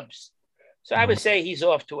the Cubs. So I would say he's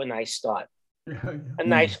off to a nice start, a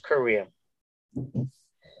nice career. Then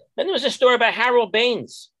there was a story about Harold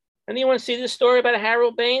Baines. Anyone see this story about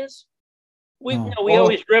Harold Baines? We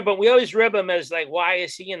always rib him. We always rib him as like, why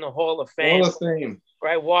is he in the Hall of Fame? Hall of Fame.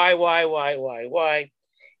 Right? Why?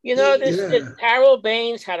 You know, this Harold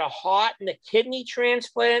Baines had a heart and a kidney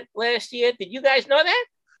transplant last year. Did you guys know that?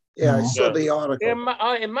 Yeah, I saw the article.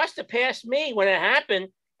 It must have passed me when it happened,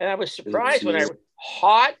 and I was surprised when I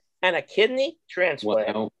heart and a kidney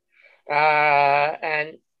transplant. Wow.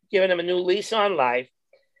 And giving him a new lease on life.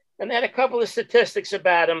 And they had a couple of statistics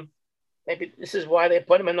about him. Maybe this is why they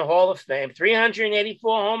put him in the Hall of Fame.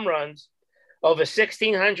 384 home runs, over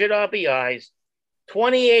 1,600 RBIs,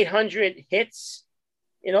 2,800 hits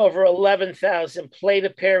in over 11,000 plate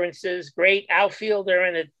appearances. Great outfielder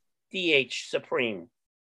and a DH supreme.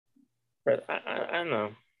 But I don't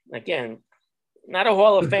know. Again, not a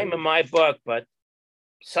Hall of Fame in my book, but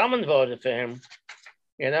someone voted for him,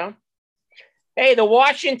 you know? Hey, the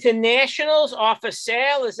Washington Nationals are for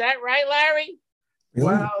sale. Is that right, Larry?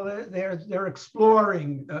 Well, they're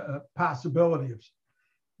exploring possibilities.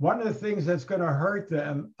 One of the things that's going to hurt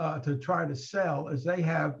them to try to sell is they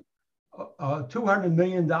have $200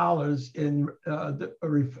 million in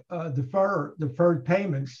deferred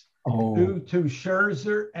payments due to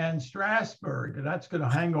Scherzer and Strasburg, and that's going to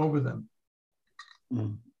hang over them.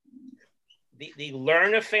 The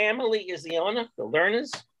Lerner family is the owner. The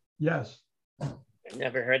Lerners. Yes. I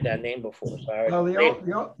never heard that name before. Sorry. Well,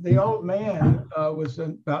 the old man was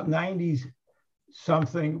about 90s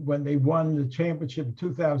something when they won the championship in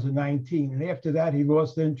 2019, and after that he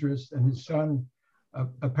lost interest, and his son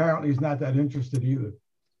apparently is not that interested either.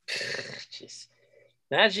 Jeez.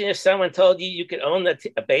 Imagine if someone told you you could own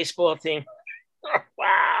a baseball team.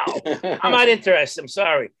 Wow. I'm not interested. I'm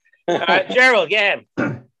sorry. Gerald, yeah.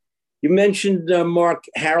 You mentioned, Mark,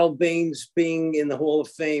 Harold Baines being in the Hall of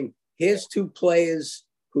Fame. Here's two players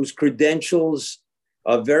whose credentials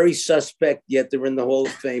are very suspect, yet they're in the Hall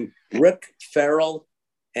of Fame. Rick Ferrell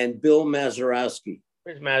and Bill Mazeroski.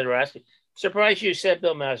 Where's Mazeroski? Surprised you said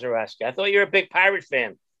Bill Mazeroski. I thought you were a big Pirate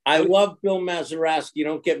fan. I love Bill Mazeroski.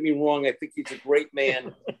 Don't get me wrong. I think he's a great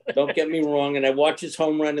man. Don't get me wrong. And I watch his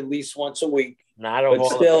home run at least once a week. But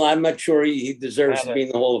still, I'm not sure he deserves to be in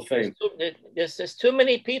the Hall of Fame. There's too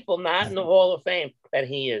many people not in the Hall of Fame that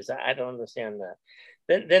he is. I don't understand that.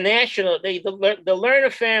 The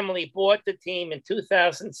Lerner family bought the team in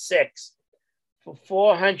 2006 for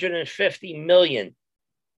 $450 million.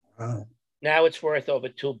 Wow. Now it's worth over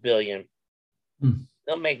 $2 billion.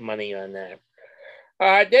 They'll make money on that.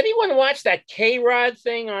 Did anyone watch that K-Rod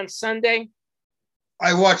thing on Sunday?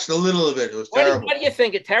 I watched a little of it. It was terrible. What do you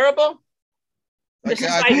think? It's terrible? This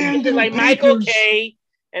is like Michael Kay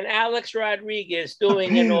and Alex Rodriguez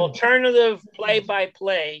doing an alternative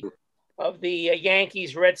play-by-play of the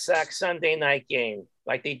Yankees-Red Sox Sunday night game,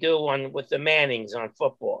 like they do with the Mannings on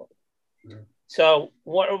football. Yeah. So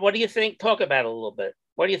what do you think? Talk about it a little bit.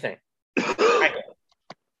 What do you think?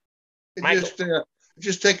 It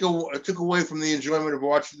just took away from the enjoyment of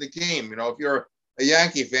watching the game. You know, if you're a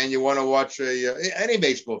Yankee fan, you want to watch any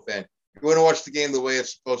baseball fan. You want to watch the game the way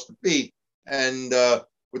it's supposed to be. And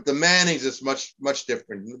with the Mannings, it's much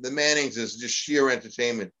different. The Mannings is just sheer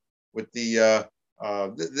entertainment. With the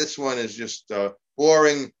this one is just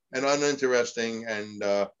boring and uninteresting and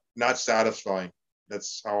not satisfying.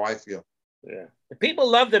 That's how I feel. Yeah, the people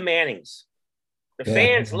love the Mannings. The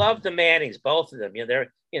fans love the Mannings, both of them. You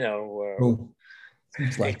know, they're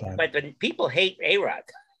like that. But the people hate A-Rod.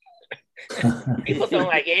 People don't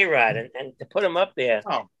like A-Rod, and to put him up there.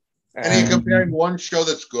 Oh. And you're comparing one show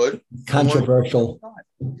that's good, controversial.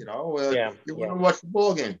 You know, you want to watch the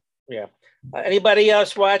ball game. Yeah. Anybody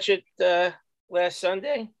else watch it last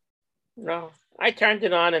Sunday? No, I turned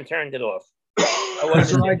it on and turned it off.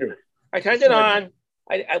 I turned it on.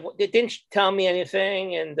 It didn't tell me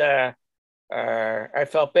anything, and I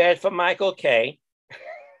felt bad for Michael Kay.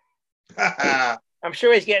 I'm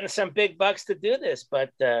sure he's getting some big bucks to do this,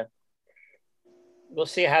 but we'll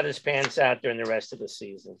see how this pans out during the rest of the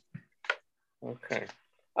season. Okay.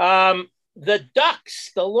 The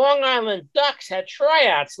Ducks, the Long Island Ducks, had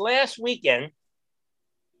tryouts last weekend,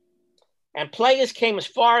 and players came as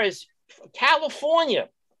far as California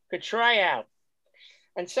could try out.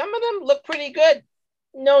 And some of them looked pretty good.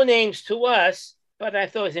 No names to us, but I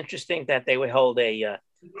thought it was interesting that they would hold a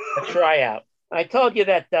tryout. I told you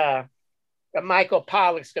that Michael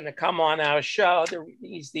Pollock's going to come on our show.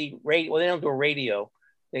 He's the radio. Well, they don't do radio.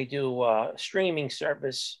 They do streaming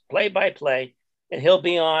service, play-by-play, and he'll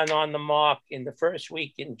be on the mark in the first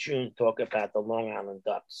week in June, talk about the Long Island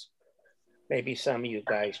Ducks. Maybe some of you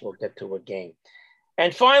guys will get to a game.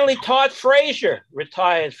 And finally, Todd Frazier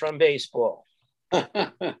retired from baseball. He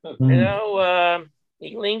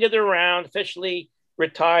lingered around, officially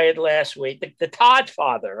retired last week. The Todd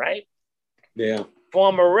father, right? Yeah.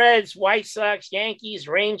 Former Reds, White Sox, Yankees,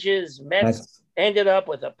 Rangers, Mets, ended up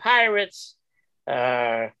with the Pirates.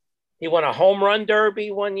 He won a home run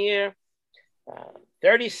derby one year.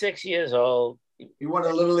 36 years old. He won a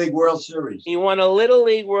Little League World Series. He won a Little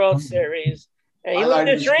League World Series. And he lived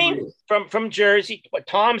his dream from Jersey. What,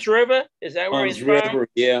 Tom's River? Is that where he's from?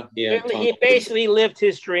 Yeah. He basically lived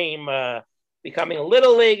his dream, becoming a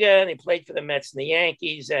Little Leaguer, and he played for the Mets and the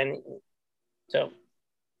Yankees. And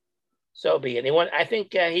so be it. He won. I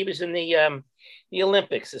think he was in the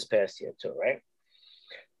Olympics this past year too, right?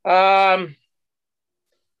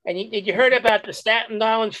 And you heard about the Staten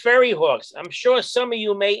Island Ferry Hawks. I'm sure some of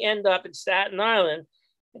you may end up in Staten Island.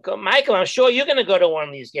 Michael, I'm sure you're going to go to one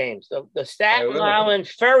of these games. The Staten Island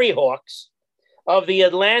Ferry Hawks of the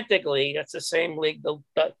Atlantic League, that's the same league the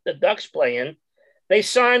Ducks play in. They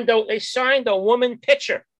signed a woman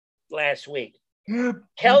pitcher last week. Yeah,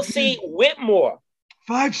 Kelsey Whitmore.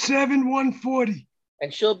 5'7", 140.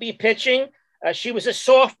 And she'll be pitching. She was a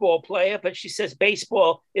softball player, but she says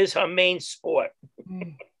baseball is her main sport.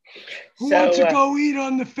 Who wants to go eat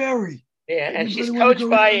on the ferry? Yeah, and she's coached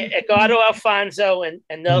by Edgardo Alfonso and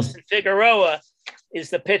Nelson Figueroa is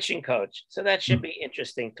the pitching coach. So that should be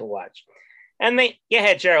interesting to watch. And go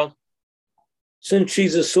ahead, Gerald. Since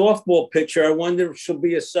she's a softball pitcher, I wonder if she'll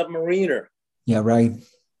be a submariner. Yeah, right.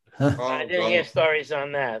 Huh? I didn't hear stories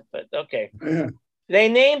on that, but okay. They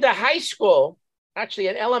named a high school, actually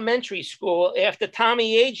an elementary school, after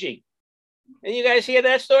Tommy Agee. Did you guys hear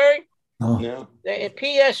that story? Oh. No. In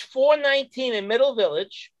PS 419 in Middle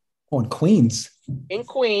Village. Oh, in Queens. In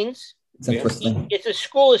Queens. It's interesting. It's a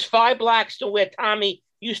school is 5 blocks to where Tommy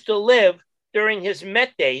used to live during his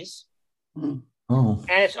Met days. Oh.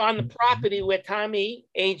 And it's on the property where Tommy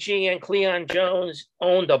Agee and Cleon Jones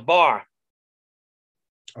owned a bar.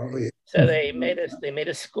 Oh, yeah. So they made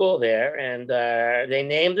a school there, and they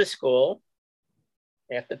named the school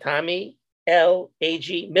after Tommy L.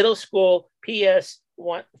 Agee Middle School PS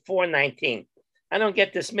 419. I don't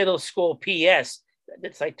get this middle school PS.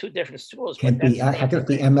 It's like two different schools. Can't be. How could it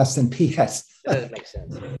be MS and PS? That doesn't make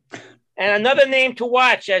sense. And another name to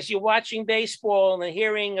watch as you're watching baseball and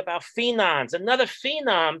hearing about phenoms. Another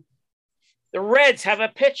phenom. The Reds have a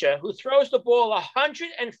pitcher who throws the ball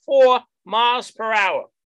 104 miles per hour.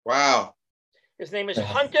 Wow. His name is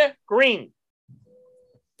Hunter Green.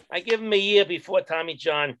 I give him a year before Tommy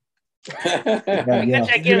John. He's gonna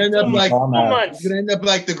end up like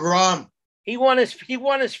DeGrom. He won his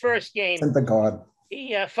first game.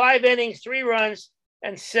 He 5 innings, 3 runs,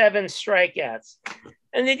 and 7 strikeouts.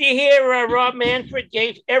 And did you hear Rob Manfred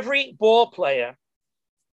gave every ball player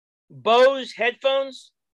Bose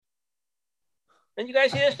headphones? Did you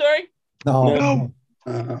guys hear the story? No.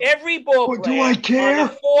 Every ball player do I care? on a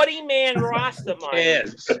 40-man roster,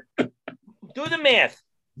 Yes. Do the math.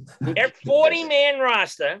 40-man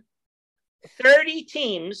roster, 30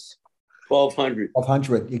 teams. 1,200.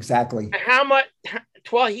 1,200, exactly. How much?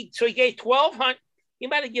 12. So he gave 1,200. He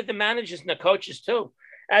might have given the managers and the coaches too,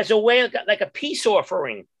 as a way, like a peace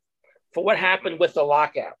offering for what happened with the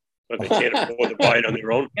lockout. But they can't afford to buy it on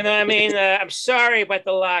their own. You know what I mean? I'm sorry about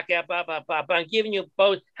the lockout, but I'm giving you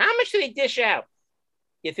both. How much did he dish out?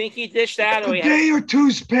 You think he dished out? A day or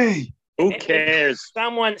two's pay. Who cares?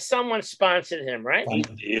 Someone sponsored him, right?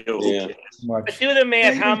 Yeah. But do the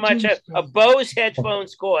math, how much a Bose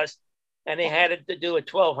headphones cost, and they had to do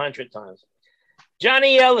it 1,200 times.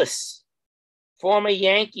 Johnny Ellis, former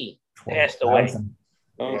Yankee, passed away.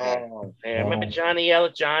 Oh, yeah. Remember Johnny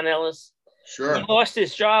Ellis, John Ellis? Sure. He lost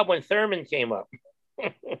his job when Thurman came up.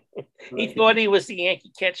 He thought he was the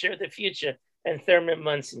Yankee catcher of the future, and Thurman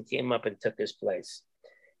Munson came up and took his place.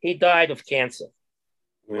 He died of cancer.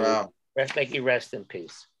 Wow. May he rest in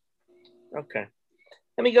peace. Okay.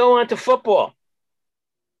 Let me go on to football.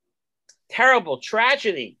 Terrible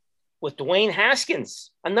tragedy with Dwayne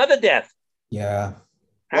Haskins. Another death. Yeah.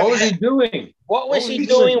 What was he doing? What was he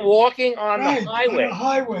doing walking on the highway? On the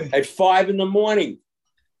highway. At 5 a.m.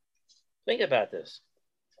 Think about this.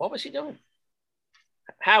 What was he doing?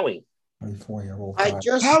 Howie. 24-year-old.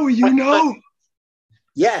 Howie, you know?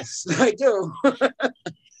 Yes, I do.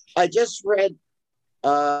 I just read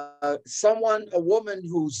a woman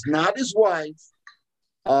who's not his wife,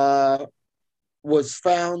 was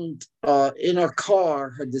found in her car,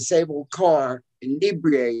 her disabled car,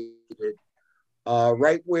 inebriated,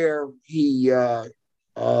 right where he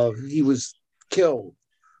was killed.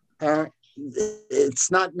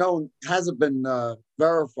 It's not known, hasn't been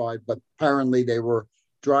verified, but apparently they were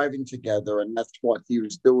driving together, and that's what he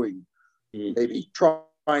was doing. Maybe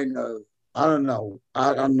trying to, I don't know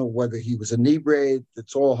whether he was inebriated.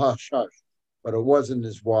 It's all hush hush, but it wasn't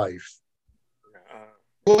his wife.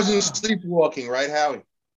 He wasn't sleepwalking, right, Howie?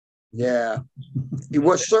 Yeah, he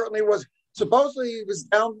certainly was. Supposedly he was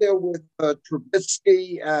down there with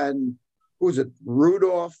Trubisky and who's it,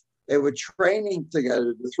 Rudolph. They were training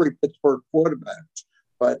together, the three Pittsburgh quarterbacks,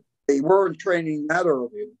 but they weren't training that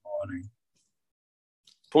early in the morning.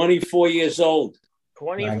 24 years old.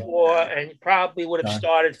 24, and probably would have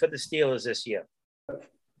started for the Steelers this year.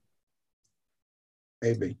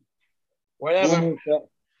 Maybe. Whatever.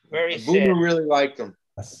 Very sad. Boomer really liked him.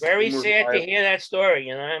 Very sad to hear that story.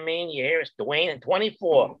 You know what I mean? You hear it's Dwayne at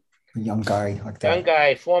 24. A young guy like that. Young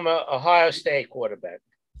guy, former Ohio State quarterback.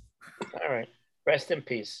 All right. Rest in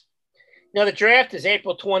peace. Now, the draft is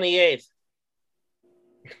April 28th.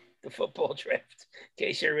 The football draft, in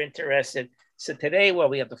case you're interested. So today,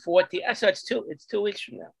 we have the 14th. So it's 2 weeks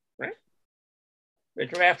from now, right? The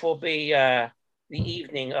draft will be the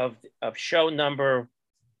evening of show number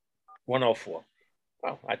 104.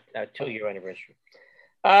 Oh, a 2-year anniversary.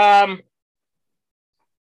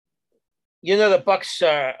 You know, the Bucks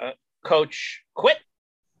coach quit,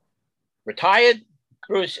 retired,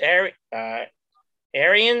 Bruce Arians.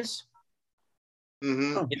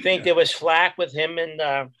 Mm-hmm. You think there was flack with him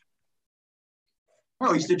and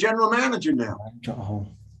Oh, he's the general manager now.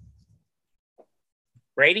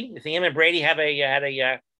 Brady? You think him and Brady had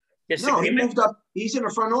a disagreement? No, he moved up. He's in the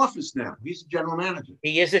front office now. He's the general manager.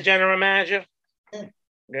 He is the general manager?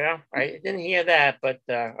 Yeah, I didn't hear that, but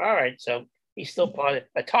all right. So he's still part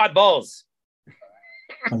of Todd Bowles.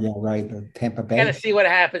 Oh, yeah, right. Tampa Bay. Got to see what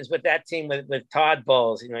happens with that team with Todd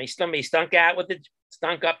Bowles. You know, he stunk up the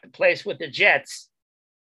place with the Jets.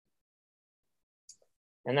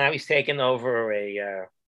 And now he's taking over a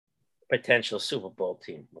potential Super Bowl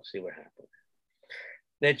team. We'll see what happens.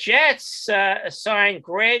 The Jets assigned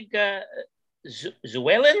Greg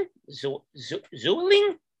Zuerlein,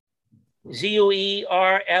 Zuerlein,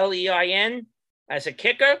 as a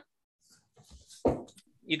kicker.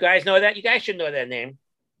 You guys know that? You guys should know that name.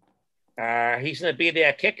 He's going to be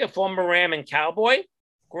their kicker, former Ram and Cowboy.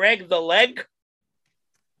 Greg the Leg.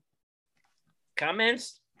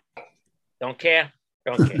 Comments? Don't care.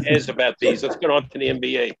 Who cares about these? Let's get on to the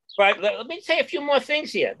NBA. But let me say a few more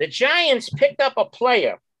things here. The Giants picked up a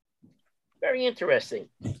player. Very interesting.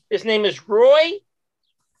 His name is Roy.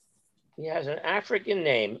 He has an African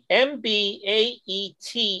name. Mbeeteka.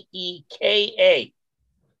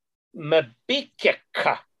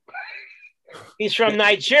 Mabikeka. He's from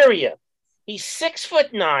Nigeria. He's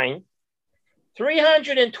 6'9",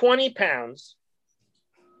 320 pounds.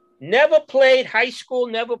 Never played high school,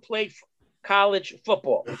 never played college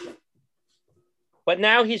football. But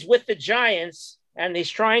now he's with the Giants and he's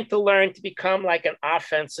trying to learn to become like an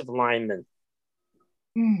offensive lineman.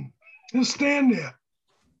 He'll stand there.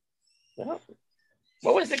 Well,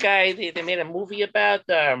 what was the guy they made a movie about?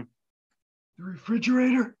 The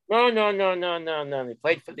refrigerator? No. He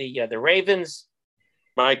played for the Ravens.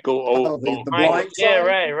 Michael the Blind Side? Yeah,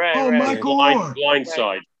 right. Oh, Michael Orr.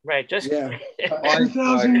 Blindside. Right, just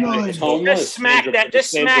 2009. Just smack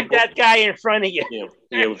that guy in front of you.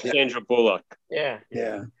 Yeah, with Sandra Bullock. Yeah.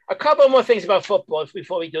 Yeah. A couple more things about football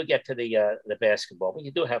before we do get to the basketball.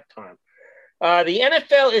 We do have time. The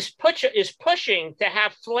NFL is pushing to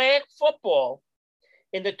have flag football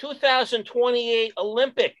in the 2028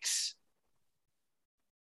 Olympics.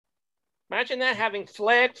 Imagine that, having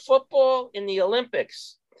flag football in the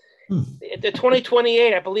Olympics. The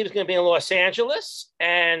 2028, I believe, is going to be in Los Angeles,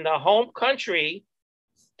 and the home country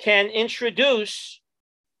can introduce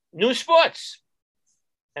new sports,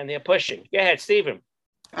 and they're pushing. Go ahead, Stephen.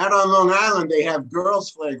 Out on Long Island, they have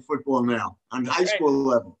girls' flag football now on high school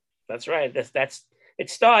level. That's right. That's it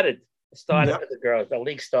started. It started with the girls. The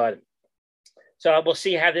league started. So we'll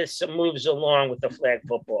see how this moves along with the flag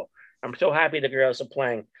football. I'm so happy the girls are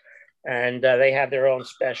playing, and they have their own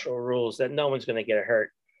special rules that no one's going to get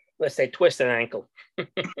hurt unless they twist an ankle.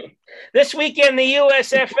 This weekend, the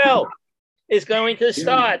USFL is going to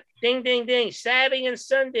start. Ding, ding, ding. Saturday and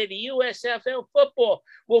Sunday, the USFL football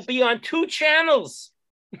will be on 2 channels.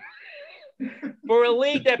 For a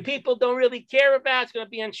league that people don't really care about, it's going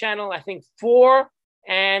to be on channel, I think, 4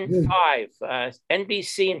 and 5,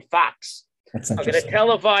 NBC and Fox. I'm going to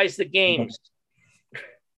televise the games.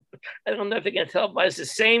 I don't know if they're going to televise the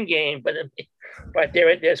same game, but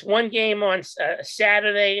there's one game on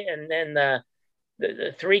Saturday, and then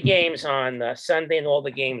the 3 games on Sunday, and all the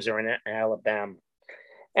games are in Alabama.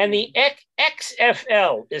 And the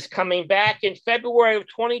XFL is coming back in February of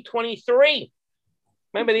 2023.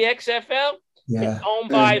 Remember the XFL? Yeah. It's owned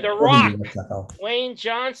by The Rock. Wayne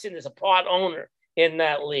Johnson is a part owner in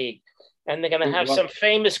that league. And they're going to have some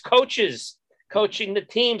famous coaches coaching the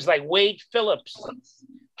teams like Wade Phillips,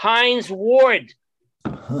 Hines Ward,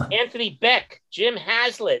 Anthony Beck, Jim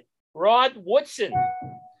Haslett, Rod Woodson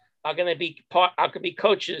are going to be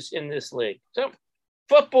coaches in this league. So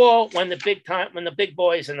football when the big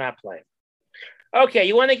boys are not playing. Okay,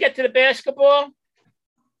 you want to get to the basketball?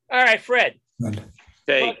 All right, Fred.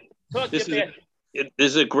 Okay, this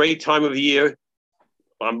is a great time of year.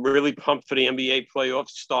 I'm really pumped for the NBA playoffs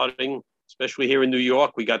starting, especially here in New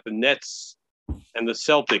York. We got the Nets and the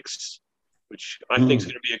Celtics, which I think is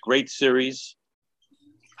going to be a great series.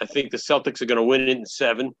 I think the Celtics are going to win it in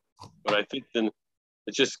 7, but I think then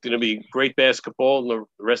it's just going to be great basketball, and the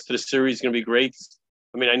rest of the series is going to be great.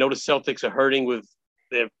 I mean, I know the Celtics are hurting with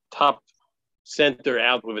their top center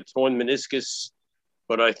out with a torn meniscus,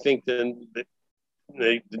 but I think the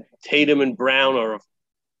Tatum and Brown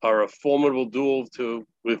are a formidable duel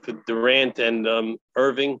with Durant and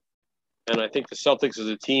Irving. And I think the Celtics as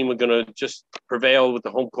a team are going to just prevail with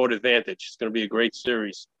the home court advantage. It's going to be a great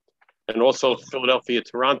series. And also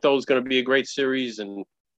Philadelphia-Toronto is going to be a great series. And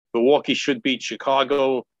Milwaukee should beat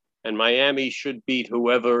Chicago. And Miami should beat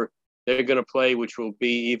whoever they're going to play, which will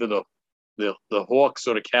be either the Hawks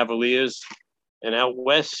or the Cavaliers. And out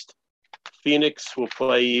west, Phoenix will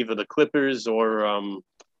play either the Clippers or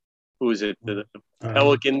the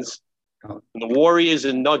Pelicans. And the Warriors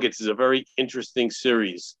and Nuggets is a very interesting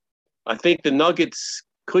series. I think the Nuggets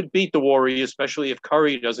could beat the Warriors, especially if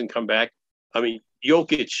Curry doesn't come back. I mean,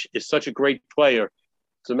 Jokic is such a great player.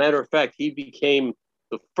 As a matter of fact, he became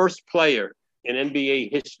the first player in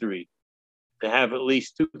NBA history to have at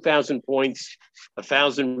least 2,000 points,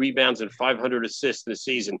 1,000 rebounds, and 500 assists in a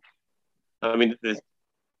season. I mean,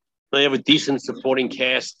 they have a decent supporting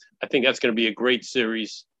cast. I think that's going to be a great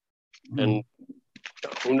series. And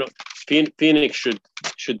Phoenix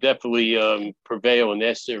should definitely prevail in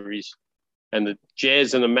their series. And the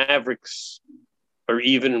Jazz and the Mavericks are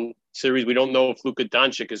even series. We don't know if Luka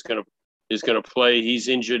Doncic is going to play. He's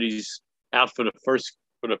injured. He's out for the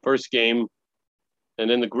first game. And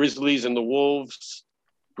then the Grizzlies and the Wolves.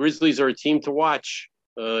 Grizzlies are a team to watch.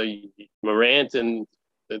 Morant, and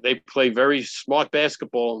they play very smart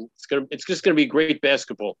basketball. It's just going to be great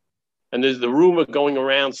basketball. And there's the rumor going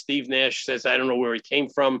around. Steve Nash says, I don't know where it came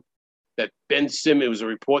from, that Ben Simmons, it was a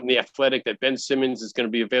report in The Athletic that Ben Simmons is going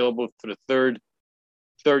to be available for the third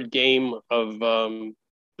game of the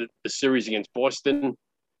series against Boston.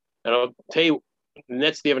 And I'll tell you, the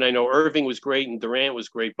Nets, the other night, I know Irving was great and Durant was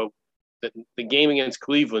great, but the game against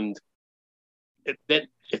Cleveland, they're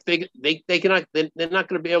not going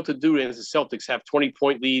to be able to do it as the Celtics have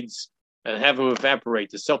 20-point leads and have them evaporate.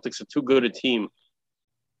 The Celtics are too good a team.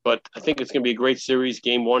 But I think it's going to be a great series.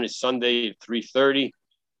 Game 1 is Sunday at 3:30.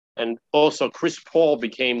 And also, Chris Paul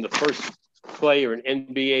became the first player in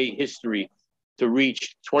NBA history to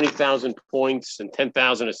reach 20,000 points and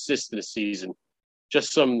 10,000 assists in a season.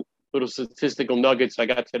 Just some little statistical nuggets I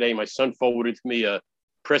got today. My son forwarded to me a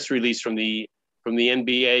press release from the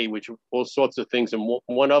NBA, which all sorts of things. And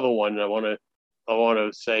one other one I want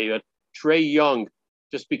to say that Trae Young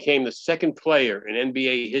just became the second player in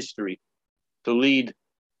NBA history to lead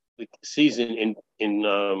the season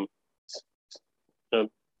in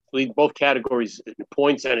lead both categories in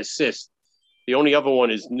points and assists. The only other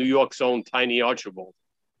one is New York's own Tiny Archibald.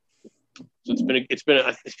 So it's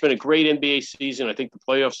been a great NBA season. I think the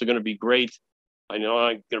playoffs are going to be great. I know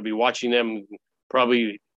I'm going to be watching them.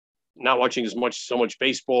 Probably not watching so much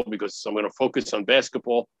baseball because I'm going to focus on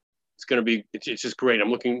basketball. It's just great.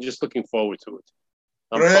 I'm just looking forward to it.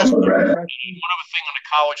 One other thing on the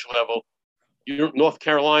college level. North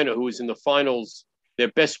Carolina, who is in the finals, their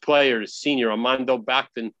best player, senior Armando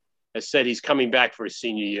Bacton, has said he's coming back for his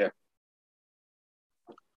senior year.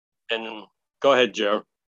 And go ahead, Joe.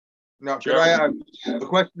 No, could I have a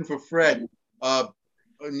question for Fred?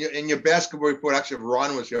 In your basketball report, actually, if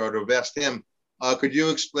Ron was here, I would have asked him. Could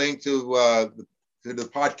you explain to the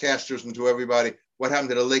podcasters and to everybody what happened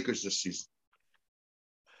to the Lakers this season?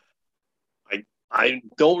 I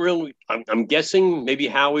don't really. I'm guessing maybe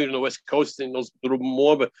Howie on the West Coast knows a little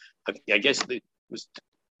more, but I guess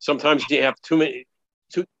sometimes you have too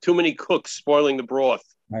many cooks spoiling the broth.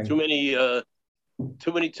 Right. Too many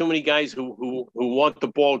guys who want the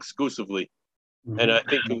ball exclusively, and I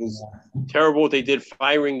think it was terrible what they did,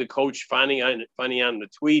 firing the coach, finding out in the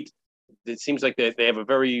tweet. It seems like they have a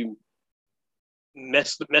very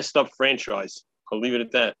messed up franchise. I'll leave it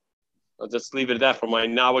at that. I'll just leave it at that for my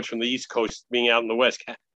knowledge from the East Coast, being out in the West.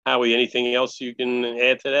 Howie, anything else you can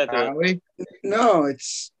add to that? Howie? No, it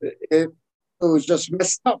was just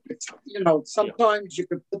messed up. It's, sometimes you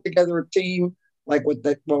could put together a team like with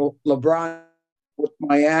LeBron with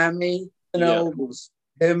Miami, it was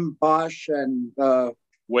him, Bosh, and Wade.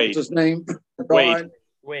 What's his name? Wade.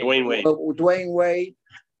 Dwayne Wade. Dwayne Wade,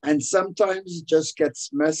 and sometimes it just gets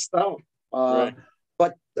messed up. Right.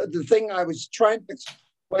 But the thing I was trying to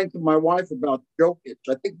explain to my wife about Jokic,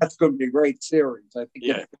 I think that's going to be a great series. I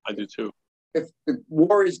think. I do too. If the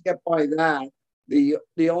Warriors get by that,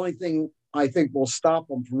 the only thing I think will stop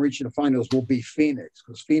them from reaching the finals will be Phoenix,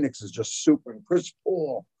 because Phoenix is just super. And Chris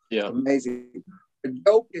Paul, amazing. And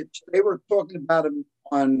Jokic, they were talking about him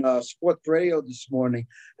on sports radio this morning,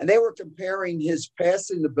 and they were comparing his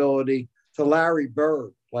passing ability to Larry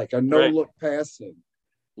Bird, like a no-look passing.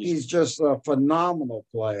 He's just a phenomenal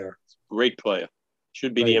player. Great player.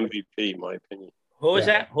 Should be the MVP, in my opinion. Who is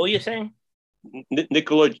that? Who are you saying?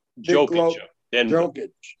 Nikola Jokic.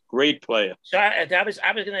 Jokic. Great player. So I was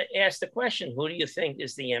going to ask the question, who do you think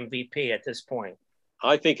is the MVP at this point?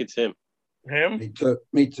 I think it's him. Him?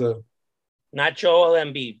 Me too. Not Joel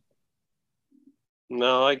Embiid.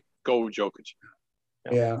 No, I go with Jokic.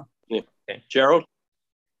 Yeah. Okay. Gerald?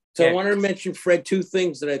 So I wanted to mention, Fred, two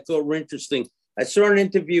things that I thought were interesting. I saw an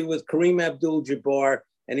interview with Kareem Abdul-Jabbar,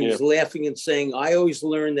 and he was laughing and saying, I always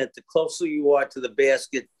learned that the closer you are to the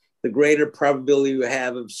basket, the greater probability you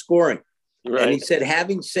have of scoring. Right. And he said,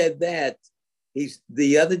 having said that,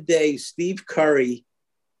 the other day, Steve Curry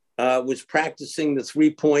was practicing the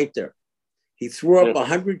three-pointer. He threw up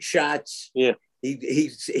 100 shots. Yeah. He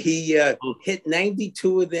hit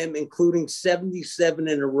 92 of them, including 77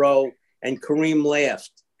 in a row, and Kareem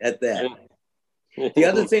laughed at that. The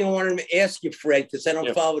other thing I wanted to ask you, Fred, because I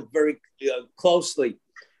don't follow it very closely.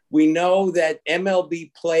 We know that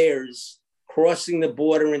MLB players crossing the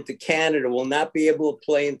border into Canada will not be able to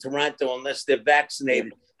play in Toronto unless they're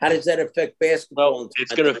vaccinated. How does that affect basketball? Well,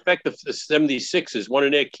 it's going to affect the 76ers. One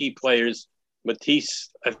of their key players, Matisse,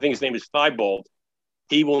 I think his name is Thibault.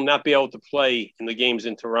 He will not be able to play in the games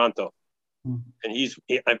in Toronto. And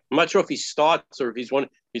I'm not sure if he starts or if he's one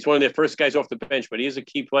of their first guys off the bench, but he is a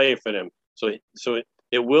key player for them. So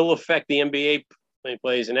it will affect the NBA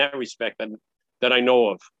players in that respect that I know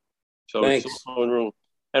of. So Thanks. It's also in room.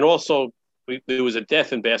 And also, there was a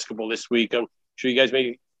death in basketball this week. I'm sure you guys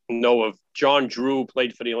may know of John Drew,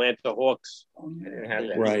 played for the Atlanta Hawks. I didn't have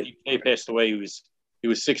that. Right. He passed away. He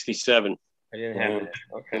was 67. I didn't have that.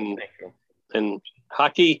 Okay, thank you. And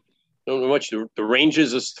hockey, don't know much. The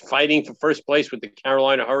Rangers are fighting for first place with the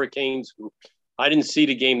Carolina Hurricanes. I didn't see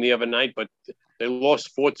the game the other night, but they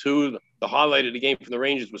lost 4-2. The highlight of the game for the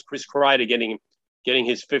Rangers was Chris Kreider getting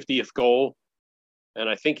his 50th goal. And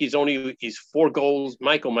I think he's 4 goals.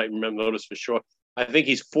 Michael might remember this for sure. I think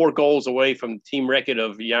he's 4 goals away from the team record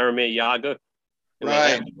of Jaromir Jagr.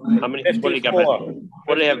 Right. How many? What do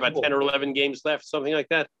they have? About 10 or 11 games left, something like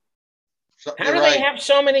that. How do they have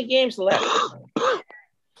so many games left?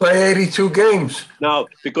 Play 82 games. No,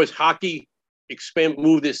 because hockey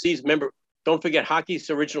moved this season. Remember, don't forget, hockey's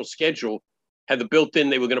original schedule had the built-in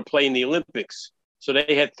they were going to play in the Olympics. So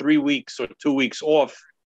they had 3 weeks or 2 weeks off.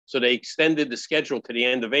 So they extended the schedule to the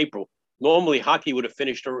end of April. Normally, hockey would have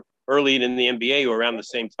finished early in the NBA or around the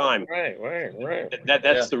same time. Right.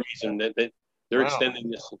 That's the reason that they're extending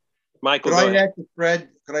this. Michael, Could I add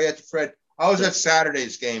to Fred? I was at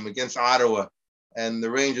Saturday's game against Ottawa, and the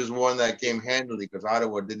Rangers won that game handily because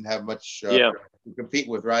Ottawa didn't have much to compete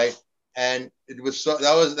with, right? And it was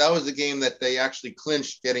that was the game that they actually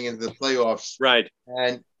clinched getting into the playoffs, right?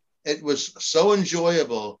 And it was so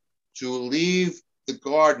enjoyable to leave the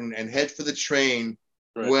Garden and head for the train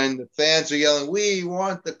when the fans are yelling, "We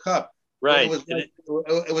want the cup!" Right.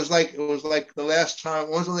 It was like the last time.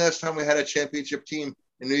 When was the last time we had a championship team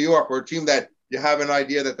in New York, or a team that you have an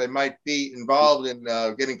idea that they might be involved in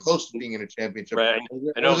getting close to being in a championship? Right.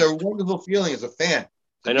 It was a wonderful feeling as a fan.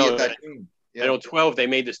 I know. I know 12, they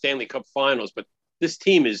made the Stanley Cup Finals, but this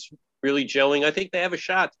team is really gelling. I think they have a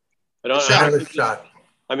shot.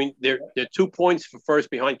 I mean, they're 2 points for first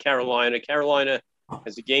behind Carolina. Carolina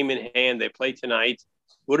has a game in hand. They play tonight.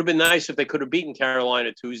 Would have been nice if they could have beaten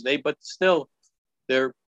Carolina Tuesday, but still, they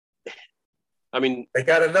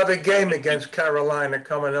got another game against Carolina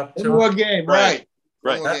coming up too. One more game, right?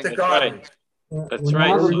 Not the Gardens. That's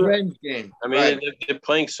right. Revenge game. I mean, they're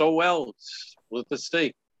playing so well. Let's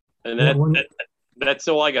see. And that's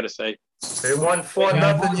all I got to say. They won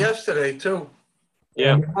 4-0 yesterday too.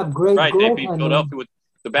 Yeah, right. They beat Philadelphia with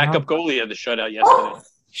the backup goalie had the shutout yesterday.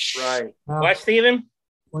 Right. What, Stephen?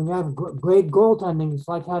 When you have great goaltending, it's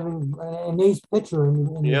like having an ace pitcher in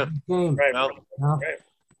the game. Right.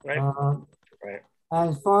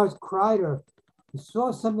 As far as Kreider, we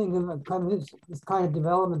saw something of this kind of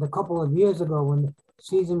development a couple of years ago when the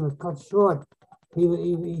season was cut short.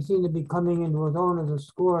 He seemed to be coming into his own as a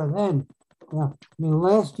scorer then. I mean,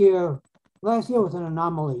 last year was an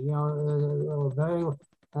anomaly.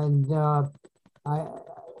 he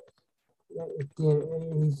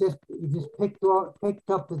just picked up at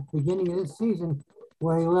the beginning of this season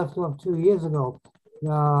where he left off 2 years ago.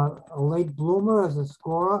 A late bloomer as a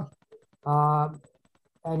scorer, and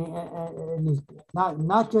he's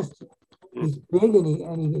not just he's big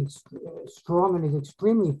and he's strong and he's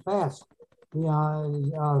extremely fast. He's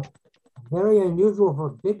very unusual for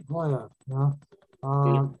a big player.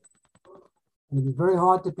 He's very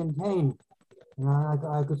hard to contain. And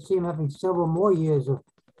I could see him having several more years of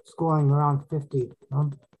scoring around 50.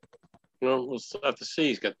 Well, we'll have to see.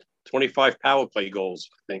 He's got 25 power play goals,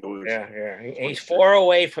 I think it was. Yeah. He's 4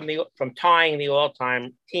 away from tying the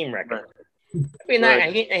all-time team record. I mean,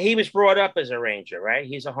 he was brought up as a Ranger, right?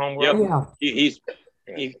 He's a home run. Yeah.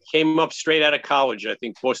 He came up straight out of college, I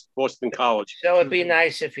think, Boston College. So it'd be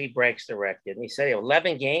nice if he breaks the record. And he said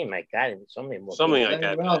 11 game. My God, something like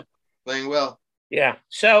that. Playing well. Yeah.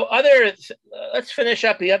 So let's finish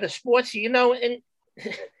up the other sports. In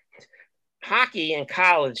hockey in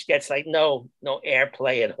college gets like no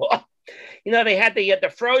airplay at all. They had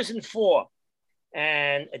the Frozen Four,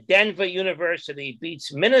 and Denver University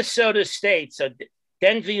beats Minnesota State. So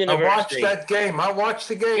Denver University. I watched that game. I watched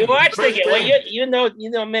the game. You watched the game. Well, you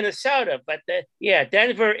know Minnesota, but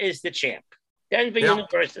Denver is the champ. Denver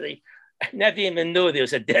University. I never even knew there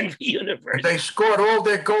was a Denver University. They scored all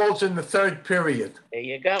their goals in the third period. There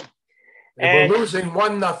you go. They were losing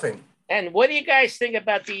 1-0. And what do you guys think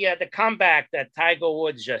about the comeback that Tiger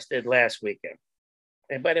Woods just did last weekend?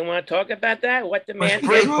 Anybody want to talk about that? What the man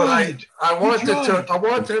did? I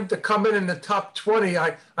wanted him to come in the top 20.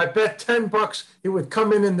 I bet $10 he would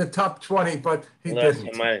come in the top 20, but he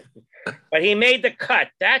didn't. But he made the cut.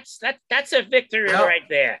 That's a victory right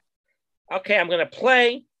there. Okay, I'm going to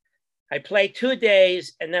play. I play 2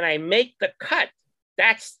 days, and then I make the cut.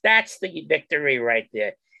 That's the victory right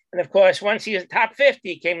there. And of course, once he was top 50,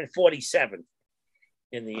 he came in 47th.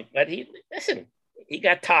 But he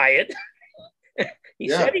got tired. He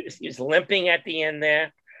said he was limping at the end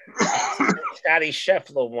there. Scotty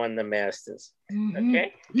Scheffler won the Masters. Mm-hmm.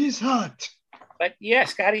 Okay, he's hot. But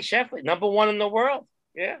Scotty Scheffler, #1 in the world.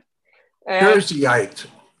 Yeah, Jerseyite.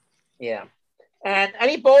 Yeah. And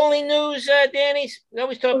any bowling news, Danny? We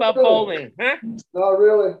always talk about bowling, huh? Not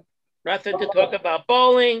really. Nothing to talk about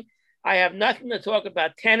bowling. I have nothing to talk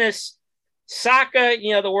about tennis. Soccer,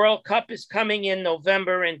 the World Cup is coming in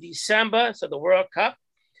November and December. So the World Cup.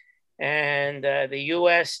 And the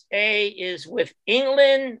USA is with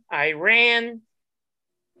England, Iran,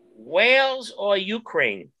 Wales, or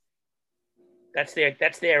Ukraine. That's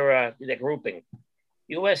their grouping.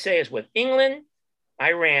 USA is with England,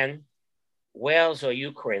 Iran, Wales, or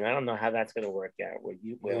Ukraine. I don't know how that's going to work out with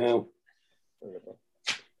Wales.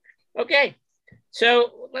 Okay,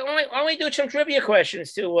 so why don't we do some trivia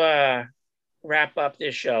questions to wrap up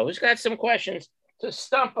this show? Who's got some questions to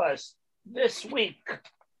stump us this week?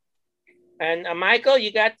 And Michael,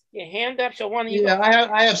 you got your hand up, so why don't you? Yeah,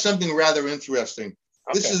 I have something rather interesting.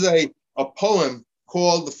 Okay. This is a poem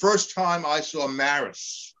called "The First Time I Saw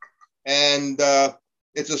Maris," and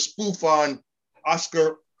it's a spoof on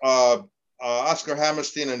Oscar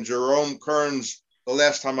Hammerstein and Jerome Kern's "The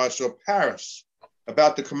Last Time I Saw Paris,"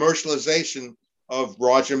 about the commercialization of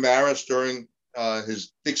Roger Maris during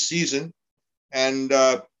his big season. And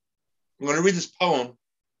I'm going to read this poem,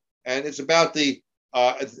 and it's about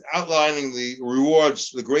it's outlining the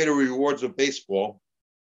rewards, the greater rewards of baseball.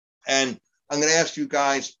 And I'm going to ask you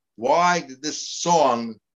guys, why did this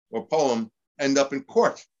song or poem end up in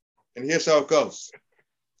court? And here's how it goes.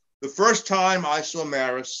 The first time I saw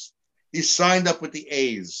Maris, he signed up with the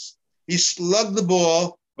A's. He slugged the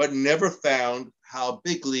ball, but never found how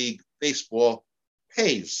big league baseball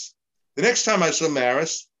pays. The next time I saw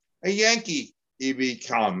Maris, a Yankee he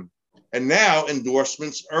became. And now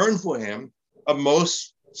endorsements earn for him a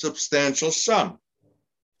most substantial sum.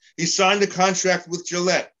 He signed a contract with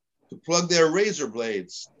Gillette to plug their razor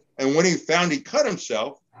blades. And when he found he cut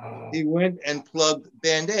himself, he went and plugged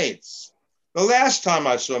Band-Aids. The last time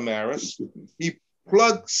I saw Maris, he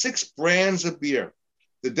plugged 6 brands of beer.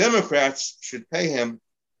 The Democrats should pay him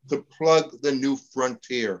to plug the new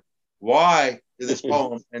frontier. Why did this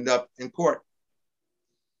poem end up in court?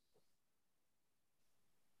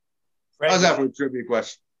 How's that for a trivia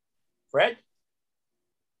question? Fred?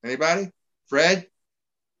 Anybody? Fred?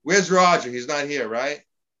 Where's Roger? He's not here, right?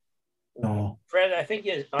 No. Fred, I think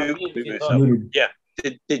he's Yeah.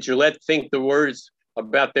 Did Gillette think the words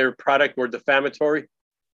about their product were defamatory?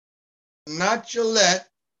 Not Gillette,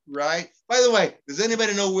 right? By the way, does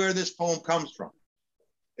anybody know where this poem comes from?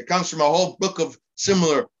 It comes from a whole book of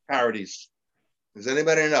similar parodies. Does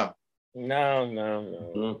anybody know?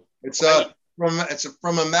 No. It's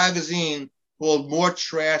from a magazine called More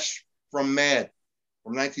Trash from Mad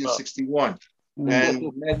from 1961.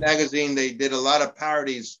 And Mad Magazine, they did a lot of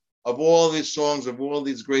parodies of all these songs of all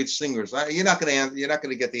these great singers. You're not going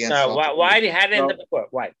to get the answer. No, why did it end up the court?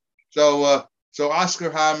 Why? So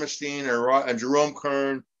Oscar Hammerstein and Jerome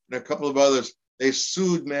Kern and a couple of others, they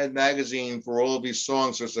sued Mad Magazine for all of these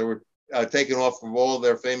songs because they were taken off of all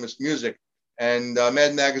their famous music. And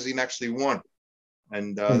Mad Magazine actually won.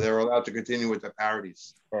 And they were allowed to continue with the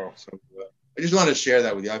parodies. Oh. So I just wanted to share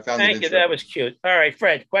that with you. I found Thank you. That was cute. All right,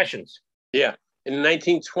 Fred, questions? Yeah. In the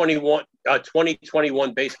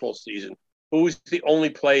 2021 baseball season, who was the only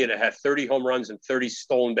player to have 30 home runs and 30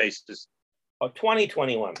 stolen bases? Oh,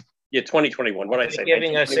 2021. Yeah, 2021. What did I say?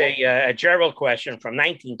 Giving us a Gerald question from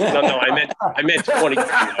 1920. No, I meant 2021.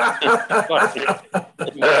 I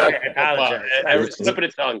apologize. Slip of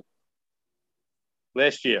the tongue.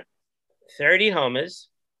 Last year. 30 homers.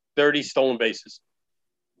 30 stolen bases.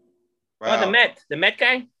 Wow. Oh, the Met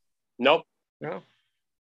guy? Nope. No.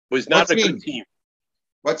 Was not a good team.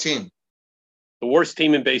 What team? The worst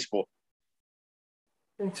team in baseball.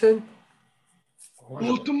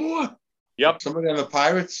 Baltimore? Yep. Somebody on the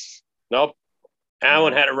Pirates? Nope.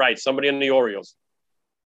 Alan had it right. Somebody on the Orioles.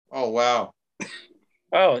 Oh, wow.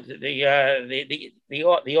 Oh,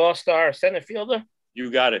 the all-star center fielder?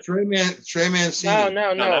 You got it. Trey Mancini.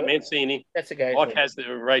 No, not Mancini. That's the guy. Mark has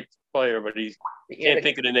the right player, but he can't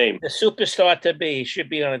think of the name. The superstar to be. He should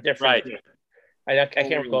be on a different team. I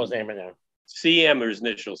can't recall his name right now. CM or his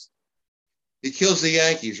initials. He kills the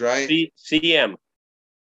Yankees, right? CM.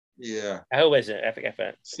 Yeah. Who is it? I forget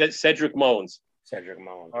that. Cedric Mullins. Cedric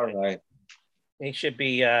Mullins. All right. He should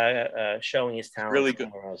be showing his talent. Really good.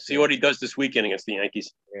 See what he does this weekend against the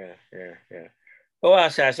Yankees. Yeah. Who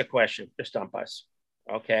else has a question? Just dump us.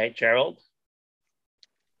 Okay, Gerald.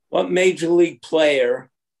 What major league player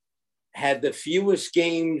had the fewest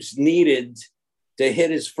games needed to hit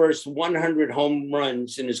his first 100 home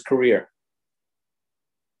runs in his career?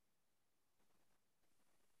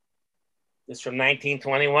 It's from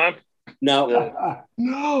 1921? No.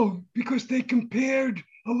 No, because they compared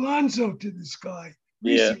Alonso to this guy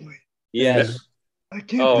recently. Yes. I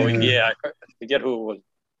can't think I forget who it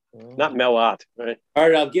was. Not Mel Ott, right? All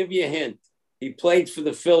right, I'll give you a hint. He played for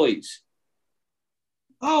the Phillies.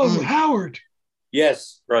 Oh, Howard.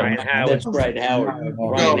 Yes. Right. That's right, Howard.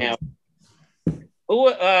 Ryan Howard.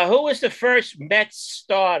 Who was the first Mets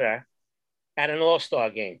starter at an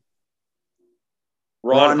All-Star game?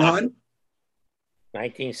 Ron Hunt.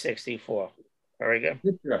 1964. Very good.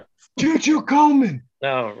 Choo-Choo Coleman.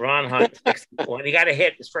 No, Ron Hunt. 61. He got a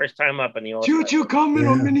hit his first time up in the All-Star. Choo-Choo Coleman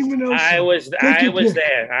or Minnie Minoso? I was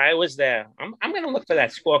there. I'm going to look for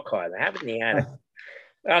that scorecard. I have it in the attic.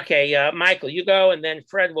 Okay, Michael, you go, and then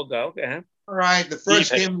Fred will go. Okay. All right. The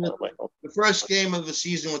first game of the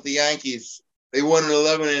season with the Yankees, they won in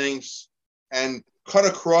 11 innings, and Cutter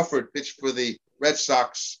Crawford pitched for the Red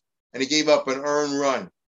Sox, and he gave up an earned run.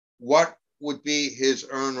 What would be his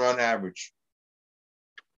earned run average?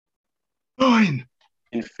 9.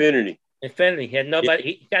 Infinity. He had nobody.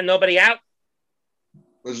 He got nobody out.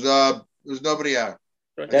 Was nobody out?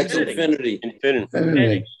 That's Infinity.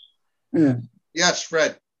 Yeah. Yes,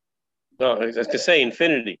 Fred. No, I was going to say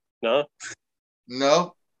Infinity. No.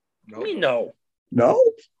 No. What do you mean no? No.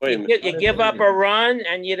 Wait a minute. You give up a run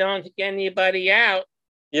and you don't get anybody out.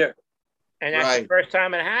 Yeah. And that's the first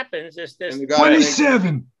time it happens. It's this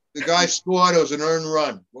 27. The guy scored. It was an earned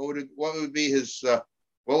run. What would be his?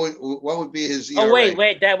 What would be his ERA? Oh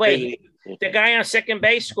wait, that way. The guy on second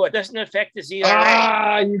base scored. Doesn't affect his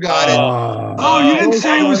ERA. You got it. Oh, you didn't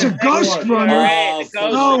say it was a ghost runner. Right,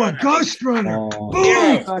 a ghost runner.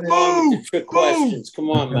 Boom! Trick questions.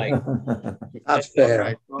 Come on, Mike. That's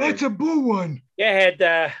fair. That's a boo one. Go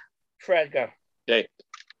ahead, Fred. Go. Okay.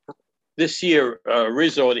 This year,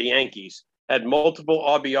 Rizzo, the Yankees, had multiple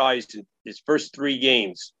RBIs in his first 3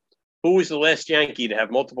 games. Who was the last Yankee to have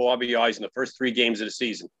multiple RBIs in the first 3 games of the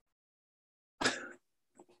season?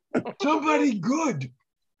 Somebody good.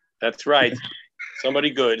 That's right. Somebody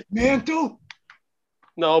good. Mantle?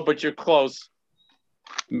 No, but you're close.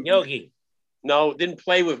 Yogi. No, didn't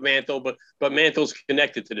play with Mantle, but Mantle's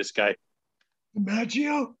connected to this guy.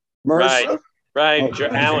 DiMaggio? Mercer? Right.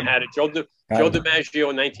 Allen had it. Joe DiMaggio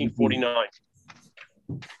in 1949.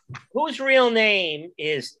 Whose real name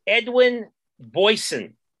is Edwin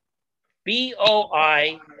Boyson?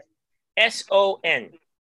 Boison.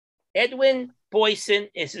 Edwin Boyson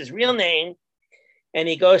is his real name, and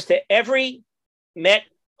he goes to every Met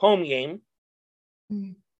home game.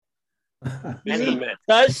 And he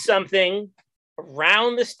does something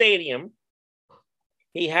around the stadium.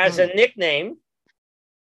 He has a nickname.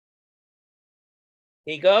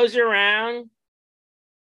 He goes around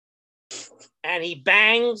and he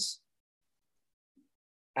bangs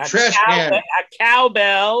a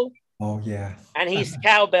cowbell. Oh, yeah. And he's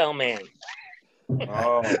cowbell man.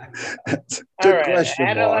 Oh, good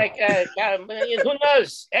question. Who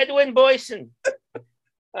knows? Edwin Boyson.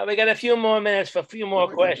 We got a few more minutes for a few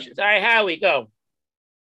more questions. All right, Howie, go.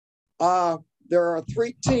 There are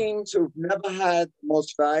 3 teams who've never had the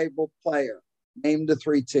most valuable player. Name the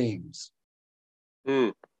 3 teams.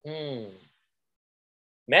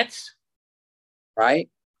 Mets? Right?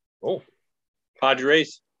 Oh.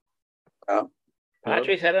 Padres? Oh.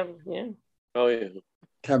 Padres had him, yeah. Oh, yeah.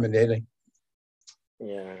 Kevin Hitting.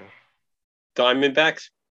 Yeah. Diamondbacks?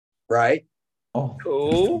 Right. Oh.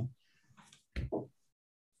 Cool.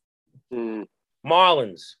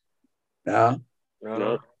 Marlins? No.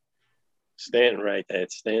 No. Stanton, right?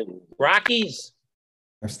 That's Stanton. Rockies?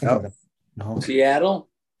 No. Seattle?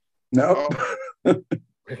 No.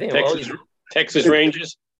 Texas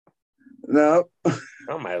Rangers? No.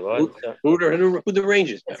 Oh, my Lord. Who the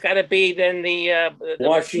Rangers? It's got to be then the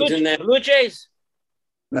Washington Blue Jays?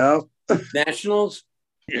 No. Nationals?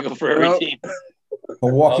 You go for every team.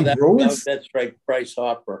 Milwaukee Brewers? That's right, Bryce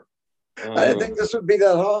Harper. I didn't think this would be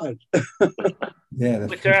that hard. Yeah.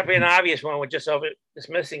 It turned out to be an obvious one. We're just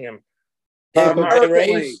dismissing him. Tampa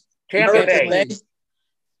Bay. Tampa Bay.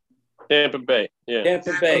 Tampa Bay. Yeah.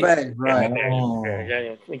 Tampa Bay. Right.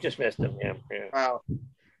 Yeah, we just missed him. Yeah. Wow.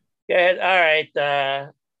 Yeah. All right.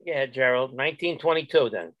 Yeah, Gerald. 1922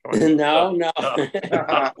 then. No.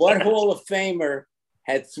 What Hall of Famer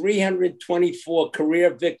had 324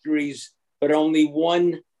 career victories, but only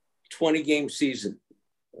one 20-game season?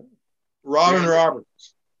 Robin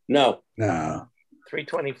Roberts. No.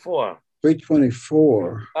 324.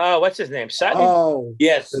 324. Oh, what's his name? Sutton? Oh,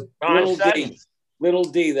 yes. Little D. Little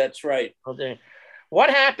D, that's right. Okay.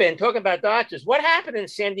 What happened, talking about Dodgers, what happened in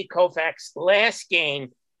Sandy Koufax's last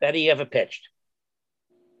game that he ever pitched?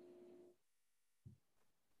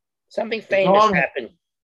 Something famous happened.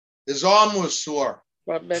 His arm was sore.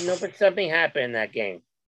 But something happened in that game.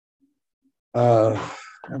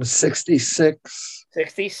 That was 66.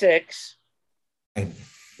 66.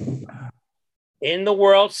 In the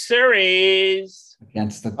World Series.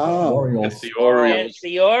 Against the Orioles. Against the Orioles. Against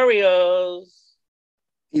the Orioles.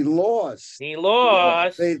 He lost.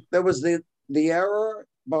 There was the error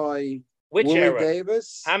by Willie error?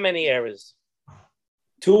 Davis. How many errors?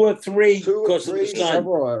 2 or 3 because of the sun.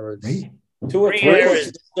 Several errors. 2 or 3 errors. because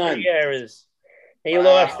of the sun. 3 errors. He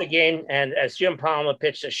lost the game, and as Jim Palmer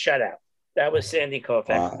pitched a shutout. That was Sandy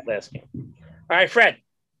Koufax's last game. All right, Fred.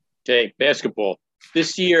 Okay, basketball.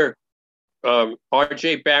 This year,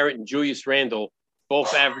 R.J. Barrett and Julius Randle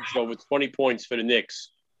both averaged over 20 points for the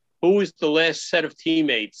Knicks. Who was the last set of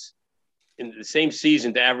teammates in the same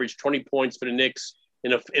season to average 20 points for the Knicks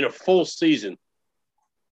in a full season?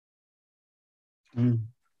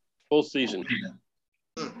 Full season.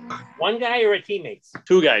 One guy or a teammates?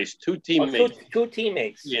 2 guys, 2 teammates. Two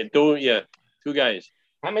teammates. Yeah, 2 guys.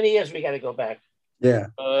 How many years we got to go back? Yeah.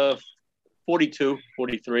 42,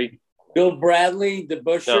 43. Bill Bradley,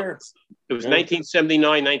 DeBusschere. No, it was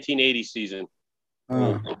 1979, 1980 season.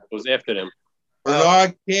 It was after them.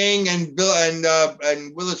 Bernard King and Bill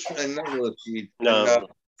and Willis and not Willis Reed. No.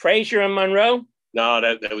 Frazier and Monroe? No,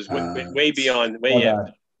 that was way beyond, way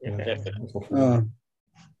after.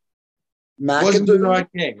 Wasn't Bernard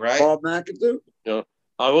King, right? Bob McAdoo? No.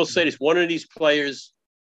 I will say this: one of these players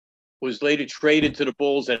was later traded to the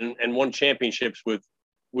Bulls and won championships with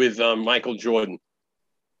Michael Jordan.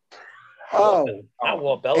 Not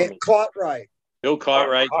Walt Bellamy. Cartwright. Bill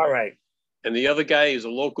Cartwright. Cartwright. And the other guy is a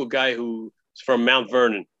local guy who's from Mount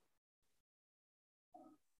Vernon.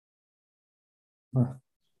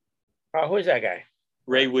 Who is that guy?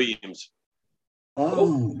 Ray Williams.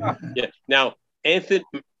 Oh. Yeah. Now,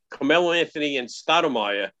 Carmelo Anthony and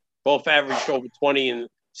Stoudemire both averaged over 20 in the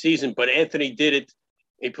season, but Anthony did it.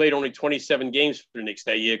 He played only 27 games for the Knicks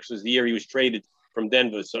that year because it was the year he was traded from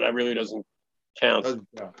Denver, so that really doesn't count.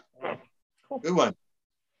 Good one.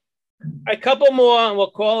 A couple more, and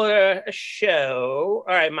we'll call it a show.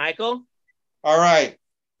 All right, Michael. All right.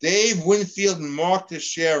 Dave Winfield and Mark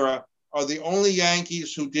Teixeira are the only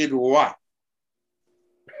Yankees who did what?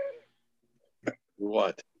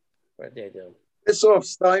 What? What did they do? It's off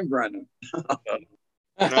Steinbrenner.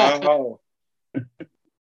 No.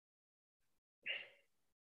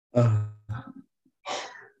 The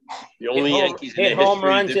only Yankees hit home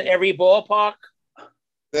runs at every ballpark.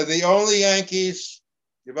 They're the only Yankees.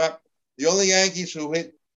 Give up. The only Yankees who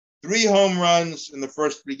hit 3 home runs in the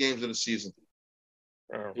first 3 games of the season.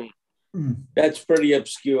 That's pretty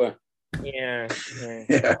obscure. Yeah.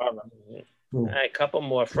 All right, a couple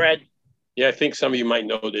more. Fred? Yeah, I think some of you might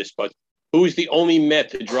know this, but who is the only Met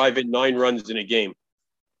to drive in 9 runs in a game?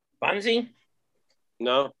 Bonzi?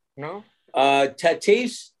 No. No.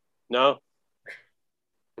 Tatis? No.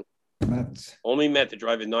 Mets. Only Met to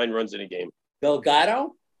drive in 9 runs in a game.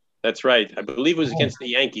 Delgado? That's right. I believe it was against the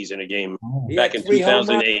Yankees in a game back in 3 home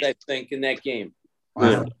 2008. runs, I think, in that game.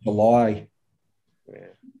 Wow. July.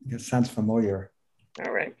 Yeah. It sounds familiar.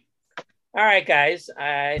 All right. All right, guys.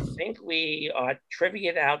 I think we are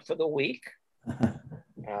triviaed out for the week.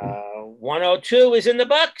 102 is in the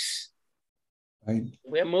books. Right.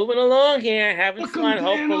 We're moving along here, having fun.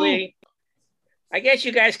 Hopefully, I guess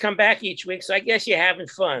you guys come back each week, so I guess you're having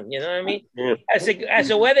fun. You know what I mean? Yeah. As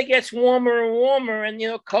the weather gets warmer and warmer, and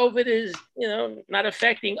COVID is not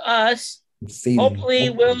affecting us. Hopefully,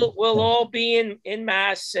 we'll all be in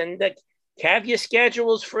mass and have your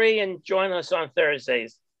schedules free and join us on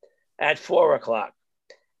Thursdays at 4:00.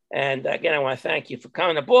 And again, I want to thank you for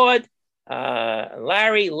coming aboard.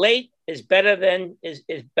 Larry, late is better than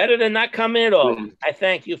not coming at all. I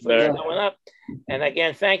thank you for showing up. And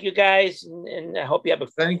again, thank you guys, and I hope you have a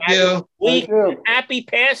fabulous week. Happy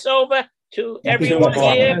Passover to everyone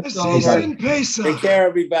here. Take care,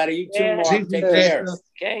 everybody. You too, Mark. Take care.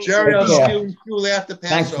 Okay. Jerry, I'll see you after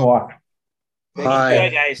Passover. Thanks, Mark. Bye,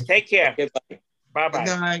 guys. Take care. Okay, bye. Bye-bye.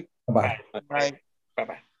 Good night. Bye-bye. Bye-bye.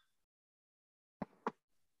 Bye-bye.